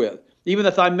injected with. Even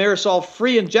the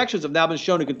thimerosal-free injections have now been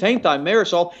shown to contain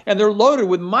thimerosal, and they're loaded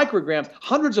with micrograms,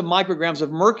 hundreds of micrograms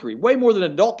of mercury, way more than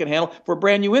an adult can handle for a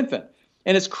brand new infant.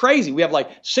 And it's crazy. We have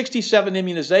like 67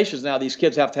 immunizations now these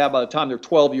kids have to have by the time they're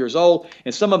 12 years old,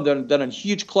 and some of them are done in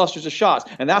huge clusters of shots.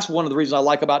 And that's one of the reasons I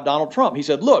like about Donald Trump. He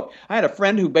said, look, I had a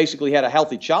friend who basically had a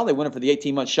healthy child. They went in for the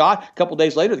 18-month shot. A couple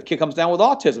days later, the kid comes down with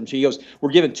autism. He goes,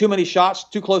 we're giving too many shots,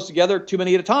 too close together, too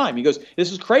many at a time. He goes,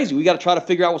 this is crazy. We got to try to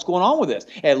figure out what's going on with this.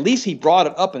 At least he brought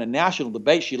it up in a national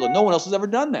debate, Sheila. No one else has ever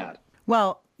done that.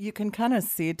 Well, you can kind of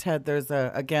see, Ted, it's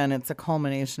a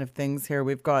culmination of things here.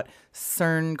 We've got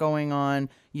CERN going on.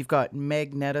 You've got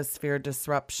magnetosphere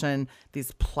disruption,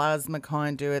 these plasma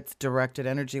conduits, directed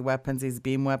energy weapons, these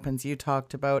beam weapons you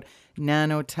talked about,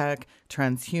 nanotech,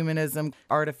 transhumanism,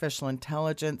 artificial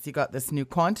intelligence. You got this new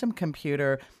quantum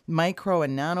computer, micro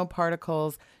and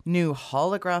nanoparticles, new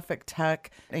holographic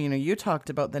tech. You talked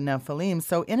about the Nephilim.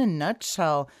 So in a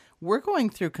nutshell, we're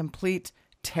going through complete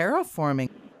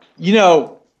terraforming.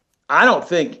 I don't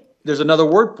think there's another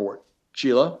word for it,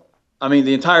 Sheila. I mean,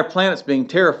 the entire planet's being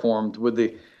terraformed with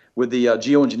the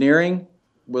geoengineering,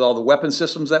 with all the weapon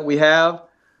systems that we have,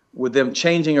 with them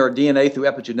changing our DNA through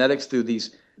epigenetics, through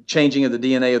these changing of the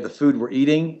DNA of the food we're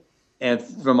eating, and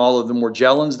from all of the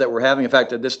Morgellons that we're having. In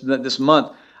fact, this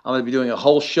month, I'm going to be doing a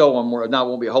whole show on it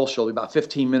won't be a whole show, it'll be about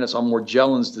 15 minutes on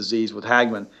Morgellons disease with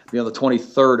Hagman. It'll be on the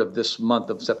 23rd of this month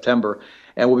of September.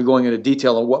 And we'll be going into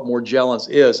detail on what Morgellons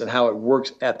is and how it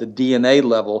works at the DNA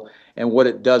level and what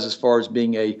it does as far as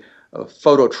being a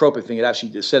phototropic thing. It actually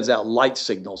just sends out light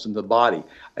signals into the body,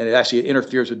 and it actually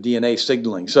interferes with DNA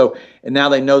signaling. So, and now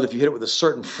they know that if you hit it with a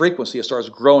certain frequency, it starts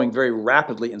growing very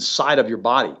rapidly inside of your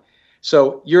body.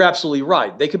 So you're absolutely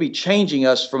right. They could be changing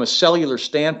us from a cellular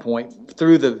standpoint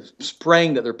through the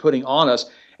spraying that they're putting on us,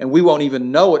 and we won't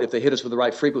even know it if they hit us with the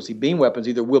right frequency beam weapons.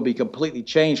 Either we'll be completely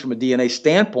changed from a DNA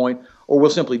standpoint, or we'll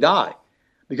simply die.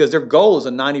 Because their goal is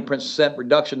a 90%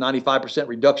 reduction, 95%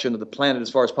 reduction of the planet as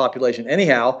far as population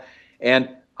anyhow. And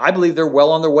I believe they're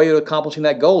well on their way to accomplishing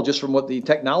that goal just from what the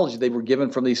technology they were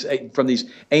given from these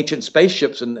ancient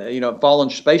spaceships and fallen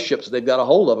spaceships that they've got a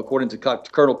hold of, according to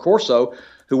Colonel Corso,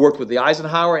 who worked with the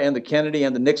Eisenhower and the Kennedy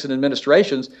and the Nixon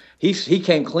administrations. He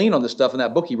came clean on this stuff in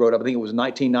that book he wrote up, I think it was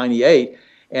 1998.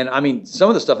 And I mean, some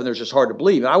of the stuff in there is just hard to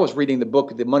believe. And I was reading the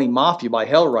book, The Money Mafia by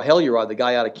Hellerod, the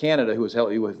guy out of Canada who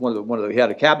he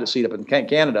had a cabinet seat up in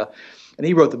Canada. And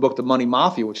he wrote the book, The Money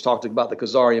Mafia, which talked about the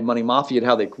Khazarian money mafia and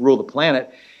how they rule the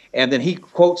planet. And then he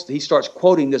starts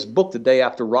quoting this book the day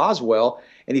after Roswell.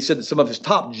 And he said that some of his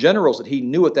top generals that he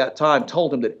knew at that time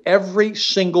told him that every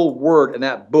single word in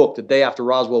that book the day after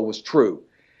Roswell was true.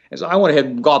 And so I went ahead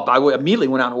and I immediately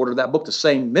went out and ordered that book the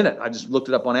same minute. I just looked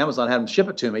it up on Amazon, had them ship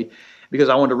it to me, because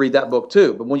I wanted to read that book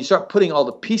too. But when you start putting all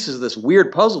the pieces of this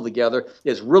weird puzzle together,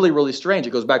 it's really, really strange.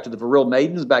 It goes back to the Vril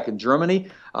Maidens back in Germany,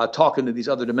 talking to these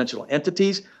other dimensional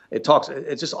entities.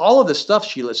 It's just all of this stuff,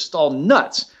 Sheila, it's just all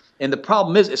nuts. And the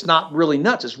problem is, it's not really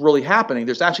nuts. It's really happening.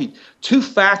 There's actually 2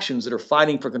 factions that are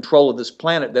fighting for control of this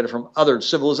planet that are from other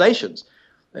civilizations.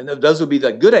 And those would be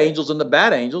the good angels and the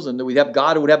bad angels. And then we'd have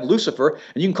God, who would have Lucifer.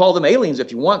 And you can call them aliens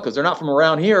if you want, because they're not from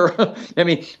around here. I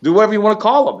mean, do whatever you want to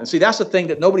call them. And see, that's the thing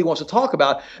that nobody wants to talk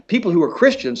about. People who are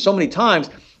Christians, so many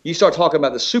times, you start talking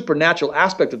about the supernatural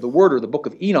aspect of the Word or the book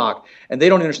of Enoch, and they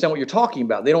don't understand what you're talking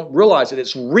about. They don't realize that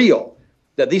it's real.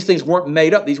 that these things weren't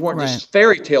made up. These weren't just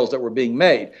fairy tales that were being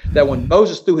made. That when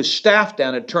Moses threw his staff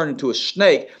down, it turned into a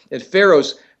snake, and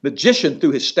Pharaoh's magician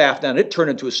threw his staff down, it turned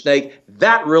into a snake.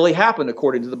 That really happened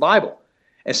according to the Bible.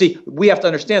 And see, we have to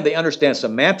understand, they understand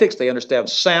semantics, they understand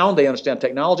sound, they understand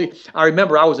technology. I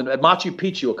remember I was at Machu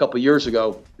Picchu a couple of years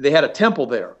ago. They had a temple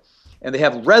there, and they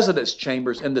have resonance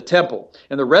chambers in the temple.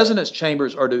 And the resonance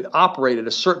chambers are to operate at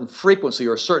a certain frequency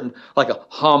or a certain, like a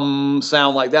hum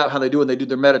sound like that, how they do when they do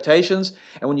their meditations.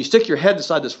 And when you stick your head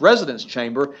inside this resonance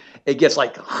chamber, it gets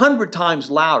like 100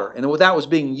 times louder. And what that was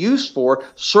being used for,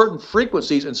 certain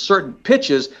frequencies and certain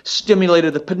pitches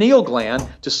stimulated the pineal gland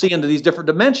to see into these different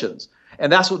dimensions.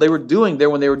 And that's what they were doing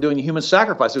there when they were doing the human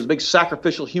sacrifice. There was a big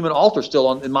sacrificial human altar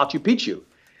still in Machu Picchu.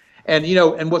 And,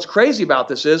 and what's crazy about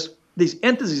this is these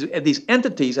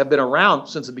entities have been around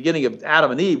since the beginning of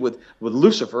Adam and Eve with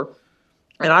Lucifer.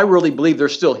 And I really believe they're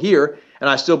still here. And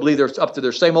I still believe they're up to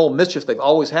their same old mischief they've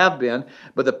always have been.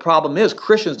 But the problem is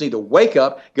Christians need to wake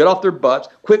up, get off their butts,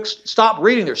 stop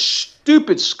reading their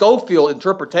stupid Schofield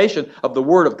interpretation of the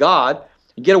Word of God,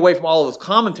 and get away from all of those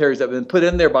commentaries that have been put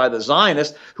in there by the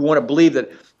Zionists who want to believe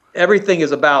that everything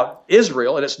is about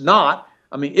Israel, and it's not.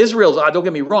 I mean, don't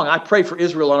get me wrong, I pray for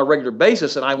Israel on a regular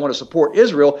basis, and I want to support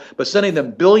Israel, but sending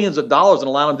them billions of dollars and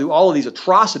allowing them to do all of these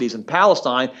atrocities in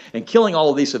Palestine and killing all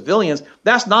of these civilians,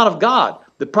 that's not of God.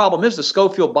 The problem is the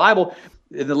Schofield Bible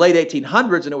in the late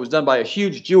 1800s, and it was done by a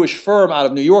huge Jewish firm out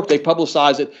of New York. They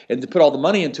publicized it and put all the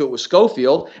money into it with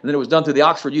Schofield, and then it was done through the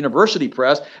Oxford University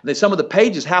Press. And then some of the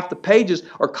pages, half the pages,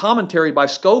 are commentary by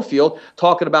Schofield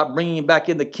talking about bringing back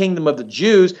in the kingdom of the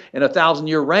Jews in a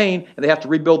 1,000-year reign, and they have to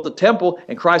rebuild the temple,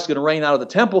 and Christ's going to reign out of the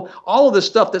temple. All of this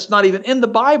stuff that's not even in the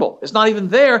Bible. It's not even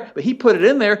there, but he put it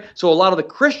in there. So a lot of the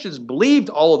Christians believed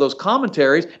all of those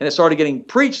commentaries, and it started getting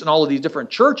preached in all of these different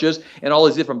churches, and all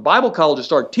these different Bible colleges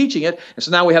started teaching it. And so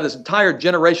now we have this entire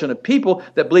generation of people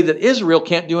that believe that Israel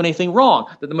can't do anything wrong,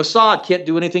 that the Mossad can't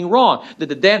do anything wrong, that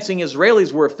the dancing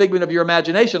Israelis were a figment of your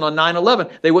imagination on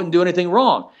 9/11. They wouldn't do anything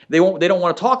wrong. They don't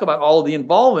want to talk about all of the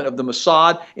involvement of the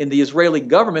Mossad in the Israeli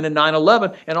government in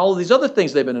 9/11 and all of these other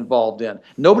things they've been involved in.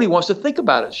 Nobody wants to think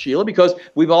about it, Sheila, because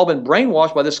we've all been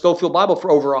brainwashed by the Schofield Bible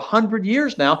for over 100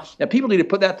 years now, and people need to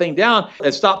put that thing down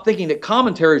and stop thinking that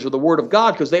commentaries are the Word of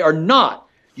God, because they are not.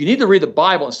 You need to read the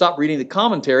Bible and stop reading the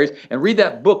commentaries and read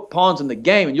that book, Pawns in the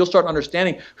Game, and you'll start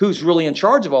understanding who's really in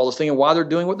charge of all this thing and why they're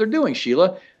doing what they're doing,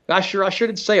 Sheila. I sure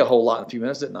did say a whole lot in a few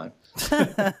minutes, didn't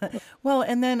I? Well,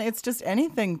 and then it's just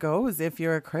anything goes if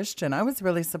you're a Christian. I was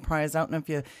really surprised. I don't know if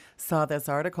you saw this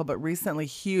article, but recently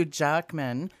Hugh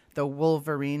Jackman, the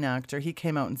Wolverine actor, he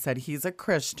came out and said he's a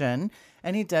Christian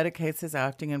and he dedicates his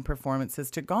acting and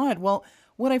performances to God. Well,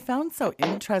 what I found so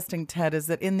interesting, Ted, is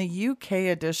that in the UK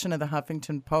edition of the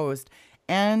Huffington Post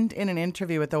and in an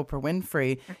interview with Oprah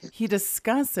Winfrey, he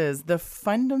discusses the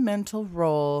fundamental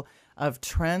role of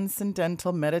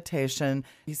transcendental meditation.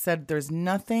 He said there's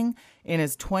nothing in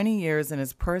his 20 years in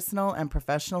his personal and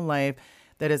professional life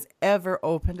that has ever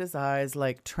opened his eyes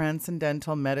like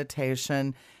transcendental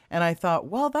meditation. And I thought,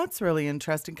 well, that's really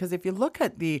interesting, because if you look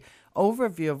at the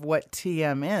overview of what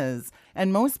TM is,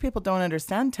 and most people don't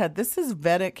understand, Ted, this is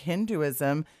Vedic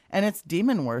Hinduism and it's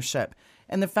demon worship.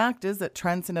 And the fact is that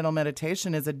transcendental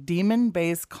meditation is a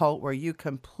demon-based cult where you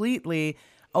completely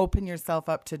open yourself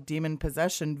up to demon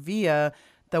possession via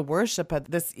the worship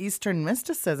of this Eastern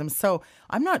mysticism. So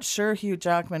I'm not sure, Hugh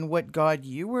Jackman, what God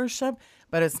you worship,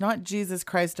 but it's not Jesus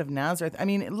Christ of Nazareth. I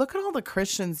mean, look at all the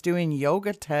Christians doing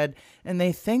yoga, Ted, and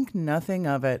they think nothing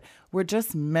of it. We're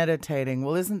just meditating.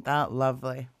 Well, isn't that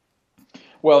lovely?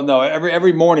 Well, no,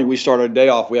 every morning we start our day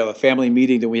off. We have a family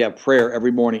meeting, then we have prayer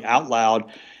every morning out loud.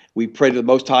 We pray to the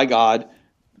Most High God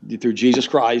through Jesus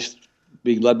Christ,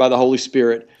 being led by the Holy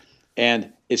Spirit.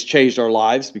 And it's changed our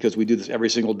lives because we do this every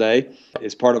single day.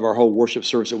 It's part of our whole worship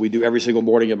service that we do every single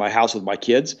morning in my house with my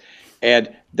kids.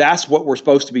 And that's what we're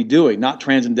supposed to be doing, not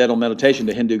transcendental meditation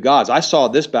to Hindu gods. I saw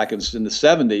this back in the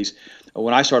 70s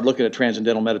when I started looking at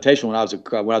transcendental meditation when I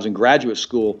was in graduate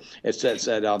school at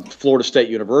Florida State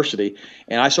University,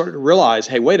 and I started to realize,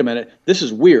 hey, wait a minute, this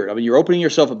is weird. I mean, you're opening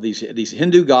yourself up to these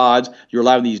Hindu gods, you're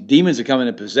allowing these demons to come in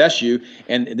and possess you,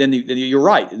 and then you're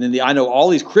right. And then I know all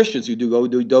these Christians who do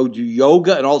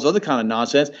yoga and all this other kind of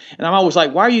nonsense, and I'm always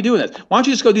like, why are you doing this? Why don't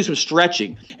you just go do some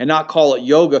stretching and not call it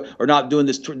yoga or not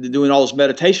doing all this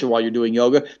meditation while you're doing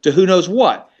yoga to who knows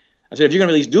what? I said, if you're going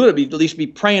to at least do it, at least be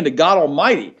praying to God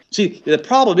Almighty. See, the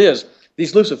problem is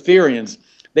these Luciferians,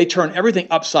 they turn everything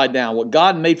upside down. What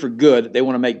God made for good, they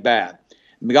want to make bad.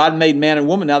 God made man and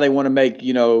woman. Now they want to make,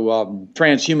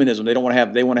 transhumanism.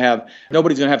 They want to have,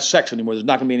 nobody's going to have sex anymore. There's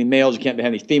not going to be any males. You can't have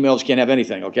any females. You can't have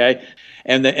anything. Okay.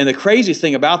 And the craziest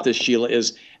thing about this, Sheila,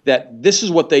 is that this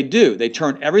is what they do. They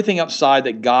turn everything upside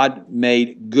that God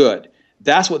made good.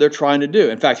 That's what they're trying to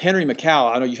do. In fact, Henry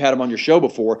McCow, I know you've had him on your show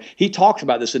before, he talks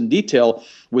about this in detail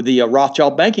with the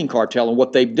Rothschild banking cartel and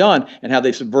what they've done and how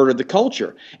they've subverted the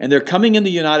culture. And they're coming in the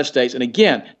United States. And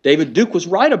again, David Duke was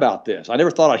right about this. I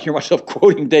never thought I'd hear myself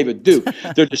quoting David Duke.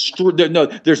 They're destroying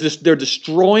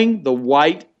the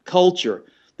white culture,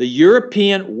 the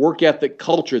European work ethic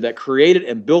culture that created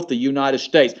and built the United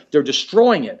States. They're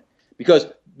destroying it because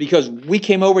we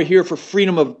came over here for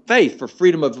freedom of faith, for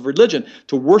freedom of religion,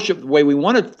 to worship the way we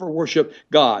wanted to worship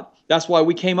God. That's why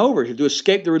we came over here, to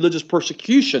escape the religious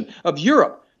persecution of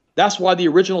Europe. That's why the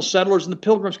original settlers and the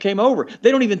pilgrims came over.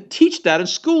 They don't even teach that in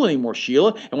school anymore,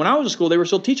 Sheila. And when I was in school, they were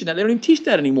still teaching that. They don't even teach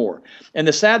that anymore. And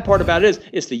the sad part about it is,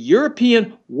 it's the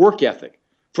European work ethic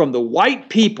from the white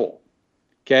people,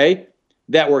 okay,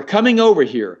 that were coming over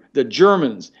here, the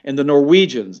Germans and the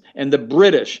Norwegians and the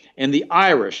British and the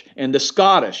Irish and the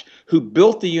Scottish, who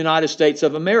built the United States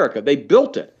of America. They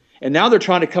built it. And now they're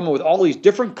trying to come up with all these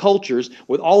different cultures,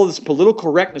 with all of this political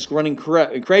correctness running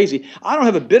crazy. I don't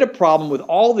have a bit of problem with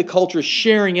all the cultures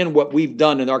sharing in what we've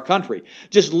done in our country.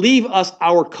 Just leave us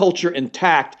our culture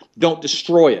intact. Don't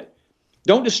destroy it.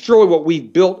 Don't destroy what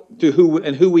we've built to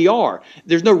who we are.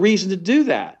 There's no reason to do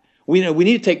that. We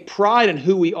need to take pride in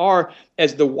who we are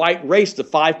as the white race, the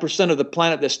 5% of the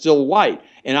planet that's still white.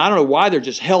 And I don't know why they're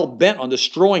just hell-bent on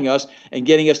destroying us and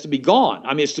getting us to be gone.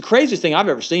 I mean, it's the craziest thing I've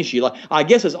ever seen, Sheila. I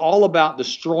guess it's all about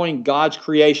destroying God's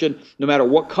creation, no matter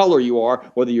what color you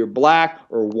are, whether you're black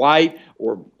or white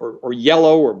or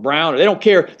yellow or brown. They don't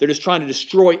care. They're just trying to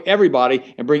destroy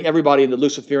everybody and bring everybody into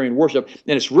Luciferian worship.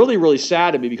 And it's really, really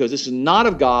sad to me, because this is not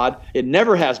of God. It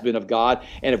never has been of God.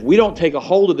 And if we don't take a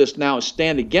hold of this now and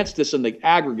stand against this in the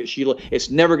aggregate, Sheila,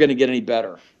 it's never going to get any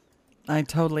better. I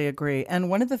totally agree. And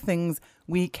one of the things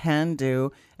we can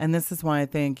do, and this is why I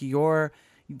think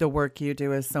the work you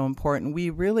do is so important, we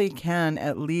really can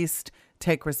at least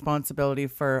take responsibility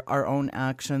for our own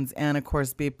actions and, of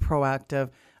course, be proactive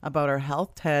about our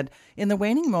health. Ted, in the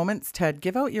waning moments, Ted,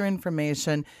 give out your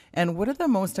information, and what are the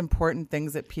most important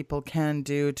things that people can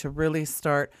do to really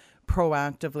start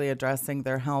proactively addressing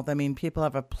their health? I mean, people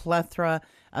have a plethora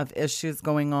of issues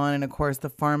going on, and of course the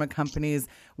pharma companies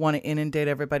want to inundate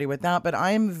everybody with that, but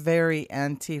I am very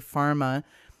anti-pharma.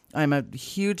 I'm a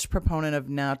huge proponent of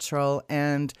natural,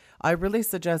 and I really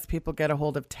suggest people get a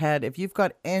hold of Ted. If you've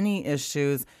got any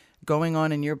issues going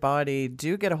on in your body,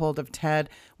 do get a hold of Ted.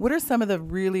 What are some of the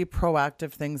really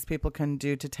proactive things people can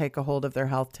do to take a hold of their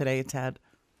health today, Ted?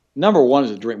 Number one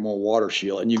is to drink more water,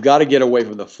 Sheila. And you've got to get away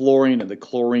from the fluorine and the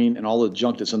chlorine and all the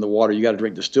junk that's in the water. You got to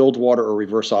drink distilled water or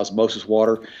reverse osmosis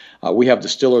water. We have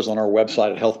distillers on our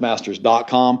website at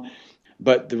healthmasters.com.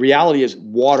 But the reality is,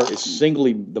 water is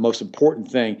singly the most important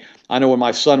thing. I know when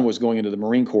my son was going into the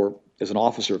Marine Corps as an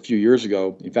officer a few years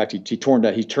ago, in fact, he turned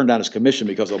down his commission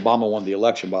because Obama won the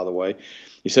election, by the way.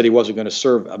 He said he wasn't going to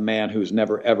serve a man who's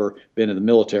never, ever been in the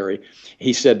military.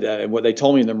 He said, what they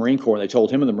told me in the Marine Corps, and they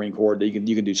told him in the Marine Corps, that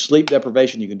you can do sleep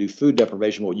deprivation, you can do food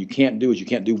deprivation. What you can't do is you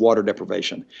can't do water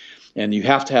deprivation. And you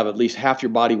have to have at least half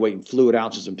your body weight in fluid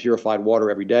ounces in purified water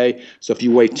every day. So if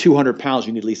you weigh 200 pounds,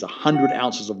 you need at least 100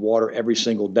 ounces of water every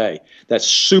single day. That's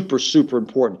super, super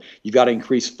important. You've got to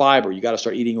increase fiber. You got to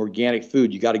start eating organic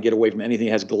food. You got to get away from anything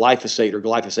that has glyphosate or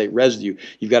glyphosate residue.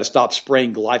 You've got to stop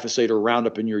spraying glyphosate or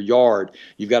Roundup in your yard.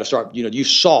 You've got to start, use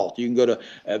salt. You can go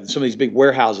to some of these big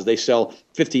warehouses. They sell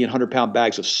 50 and 100-pound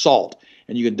bags of salt.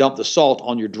 And you can dump the salt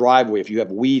on your driveway. If you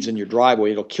have weeds in your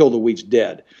driveway, it'll kill the weeds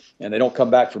dead. And they don't come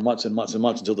back for months and months and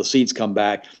months until the seeds come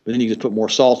back. But then you can just put more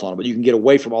salt on it. But you can get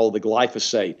away from all of the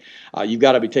glyphosate. You've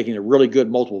got to be taking a really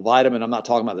good multiple vitamin. I'm not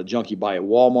talking about the junk you buy at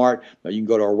Walmart. You can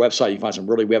go to our website. You can find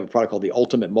we have a product called the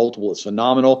Ultimate Multiple. It's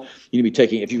phenomenal. You need to be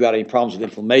taking, if you've got any problems with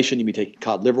inflammation, you need to be taking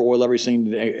cod liver oil every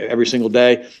single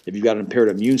day. If you've got an impaired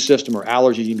immune system or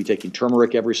allergies, you need to be taking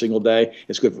turmeric every single day.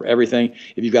 It's good for everything.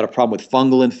 If you've got a problem with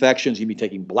fungal infections, you need to be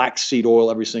taking black seed oil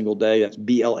every single day. That's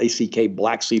BLACK,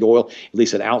 black seed oil, at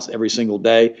least an ounce every single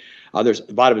day. There's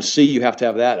vitamin C. You have to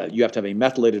have that. You have to have a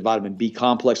methylated vitamin B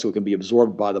complex so it can be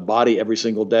absorbed by the body every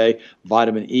single day.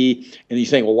 Vitamin E. And you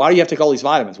think, well, why do you have to take all these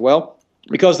vitamins? Well,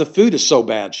 Because the food is so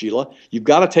bad, Sheila. You've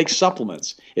got to take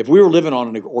supplements. If we were living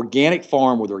on an organic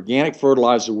farm with organic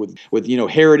fertilizer, with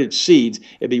heritage seeds,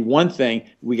 it'd be one thing.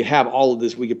 We could have all of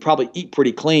this. We could probably eat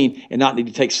pretty clean and not need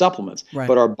to take supplements. Right.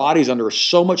 But our body's under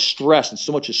so much stress and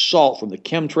so much assault from the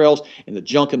chemtrails and the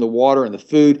junk in the water and the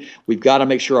food. We've got to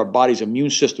make sure our body's immune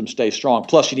system stays strong.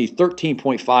 Plus, you need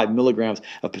 13.5 milligrams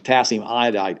of potassium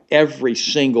iodide every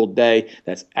single day.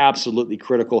 That's absolutely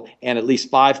critical. And at least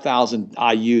 5,000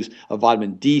 IUs of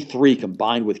vitamin D3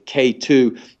 combined with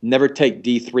K2. Never take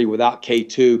D3 without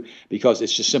K2 because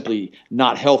it's just simply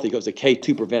not healthy, because the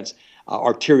K2 prevents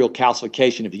arterial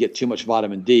calcification if you get too much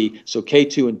vitamin D. So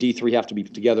K2 and D3 have to be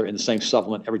together in the same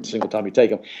supplement every single time you take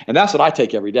them. And that's what I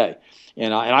take every day.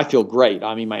 And I feel great.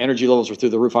 I mean, my energy levels are through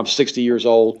the roof. I'm 60 years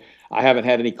old. I haven't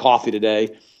had any coffee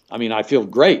today. I mean, I feel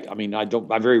great. I mean, I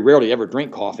very rarely ever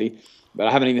drink coffee. But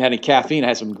I haven't even had any caffeine. I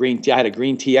had some green tea. I had a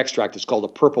green tea extract. It's called a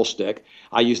purple stick.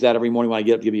 I use that every morning when I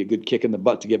get up to give me a good kick in the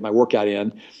butt to get my workout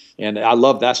in. And I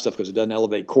love that stuff because it doesn't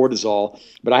elevate cortisol.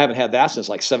 But I haven't had that since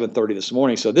like 7:30 this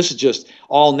morning. So this is just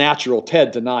all natural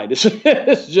Ted tonight. This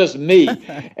is just me.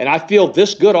 And I feel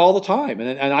this good all the time.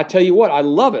 And I tell you what, I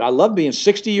love it. I love being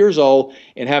 60 years old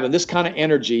and having this kind of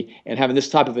energy and having this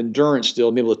type of endurance still,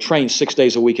 and be able to train 6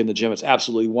 days a week in the gym. It's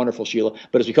absolutely wonderful, Sheila.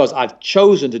 But it's because I've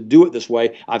chosen to do it this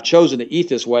way. I've chosen to eat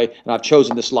this way, and I've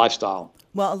chosen this lifestyle.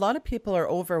 Well, a lot of people are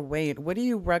overweight. What do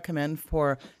you recommend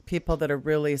for people that are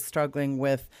really struggling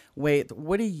with weight?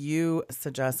 What do you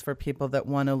suggest for people that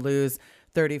want to lose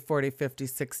 30, 40, 50,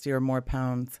 60 or more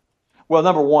pounds? Well,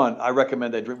 number one, I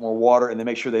recommend they drink more water and they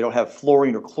make sure they don't have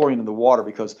fluorine or chlorine in the water,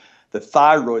 because the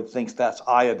thyroid thinks that's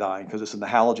iodine because it's in the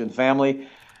halogen family.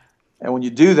 And when you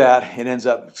do that, it ends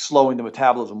up slowing the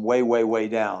metabolism way, way, way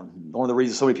down. One of the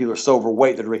reasons so many people are so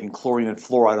overweight, they're drinking chlorine and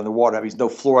fluoride in the water. That means no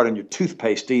fluoride in your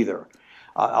toothpaste either.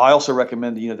 I also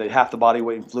recommend that half the body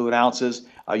weight in fluid ounces.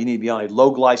 You need to be on a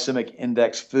low glycemic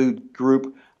index food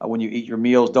group when you eat your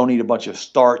meals. Don't eat a bunch of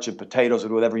starch and potatoes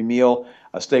with every meal.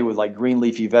 Stay with like green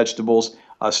leafy vegetables.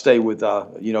 Stay with a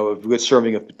good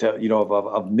serving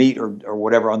of meat or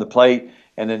whatever on the plate.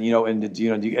 And then and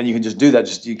you can just do that.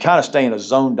 Just you kind of stay in a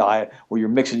zone diet where you're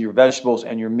mixing your vegetables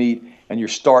and your meat and your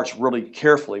starch really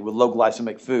carefully with low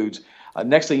glycemic foods.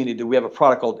 Next thing you need to do, we have a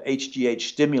product called HGH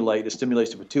Stimulate. It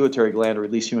stimulates the pituitary gland to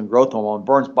release human growth hormone,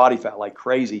 burns body fat like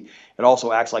crazy. It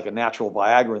also acts like a natural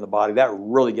Viagra in the body. That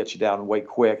really gets you down in weight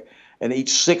quick. And eat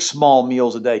 6 small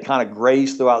meals a day. Kind of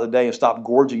graze throughout the day and stop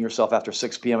gorging yourself after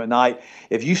 6 p.m. at night.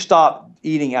 If you stop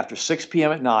eating after 6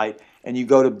 p.m. at night and you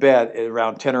go to bed at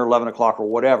around 10 or 11 o'clock or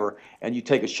whatever, and you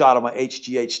take a shot of my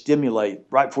HGH Stimulate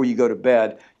right before you go to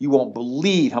bed, you won't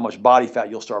believe how much body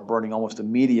fat you'll start burning almost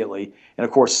immediately. And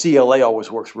of course, CLA always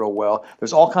works real well.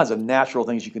 There's all kinds of natural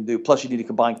things you can do. Plus, you need to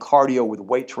combine cardio with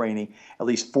weight training at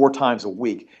least 4 times a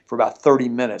week for about 30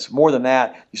 minutes. More than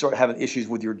that, you start having issues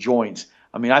with your joints.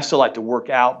 I mean, I still like to work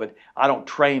out, but I don't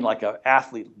train like an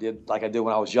athlete did, like I did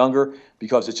when I was younger,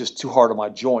 because it's just too hard on my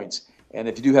joints. And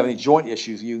if you do have any joint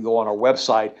issues, you can go on our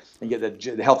website and get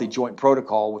the Healthy Joint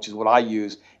Protocol, which is what I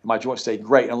use, and my joints stay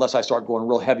great, unless I start going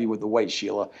real heavy with the weights,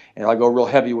 Sheila. And if I go real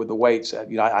heavy with the weights,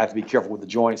 I have to be careful with the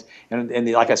joints. And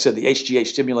like I said, the HGH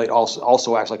Stimulate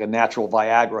also acts like a natural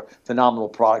Viagra, phenomenal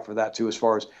product for that too, as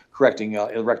far as correcting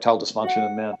erectile dysfunction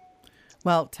in men.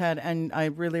 Well, Ted, and I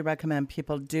really recommend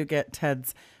people do get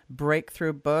Ted's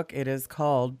breakthrough book. It is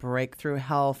called Breakthrough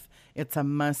Health. It's a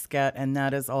must get, and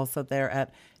that is also there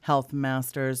at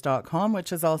healthmasters.com,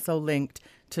 which is also linked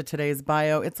to today's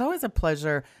bio. It's always a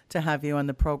pleasure to have you on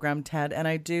the program, Ted, and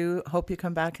I do hope you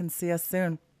come back and see us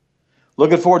soon.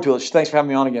 Looking forward to it. Thanks for having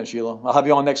me on again, Sheila. I'll have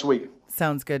you on next week.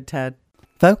 Sounds good, Ted.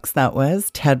 Folks, that was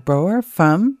Ted Broer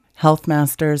from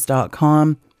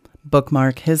healthmasters.com.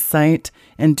 Bookmark his site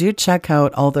and do check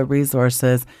out all the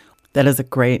resources. That is a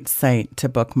great site to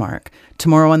bookmark.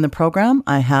 Tomorrow on the program,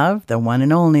 I have the one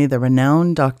and only, the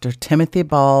renowned Dr. Timothy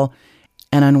Ball.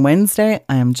 And on Wednesday,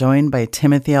 I am joined by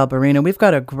Timothy Alberino. We've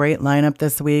got a great lineup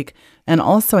this week, and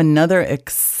also another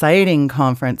exciting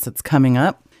conference that's coming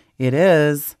up. It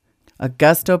is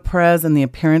Augusto Perez and the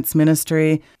Appearance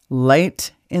Ministry,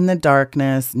 Light in the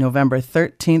Darkness, November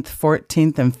 13th,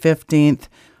 14th, and 15th.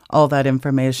 All that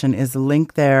information is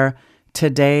linked there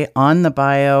today on the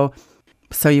bio.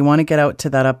 So you want to get out to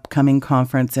that upcoming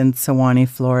conference in Sewanee,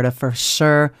 Florida for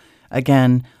sure.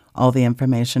 Again, all the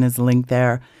information is linked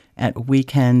there at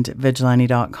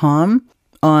weekendvigilante.com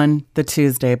on the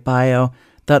Tuesday bio.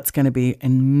 That's going to be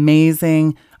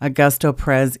amazing. Augusto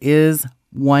Perez is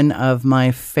one of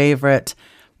my favorite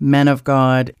men of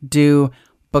God. Do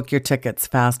book your tickets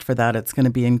fast for that. It's going to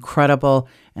be incredible,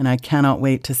 and I cannot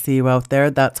wait to see you out there.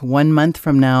 That's 1 month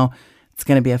from now. It's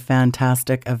going to be a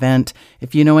fantastic event.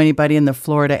 If you know anybody in the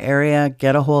Florida area,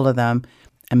 get a hold of them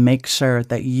and make sure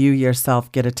that you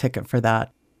yourself get a ticket for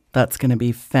that. That's going to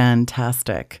be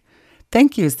fantastic.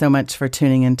 Thank you so much for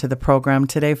tuning into the program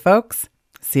today, folks.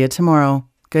 See you tomorrow.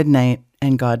 Good night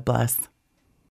and God bless.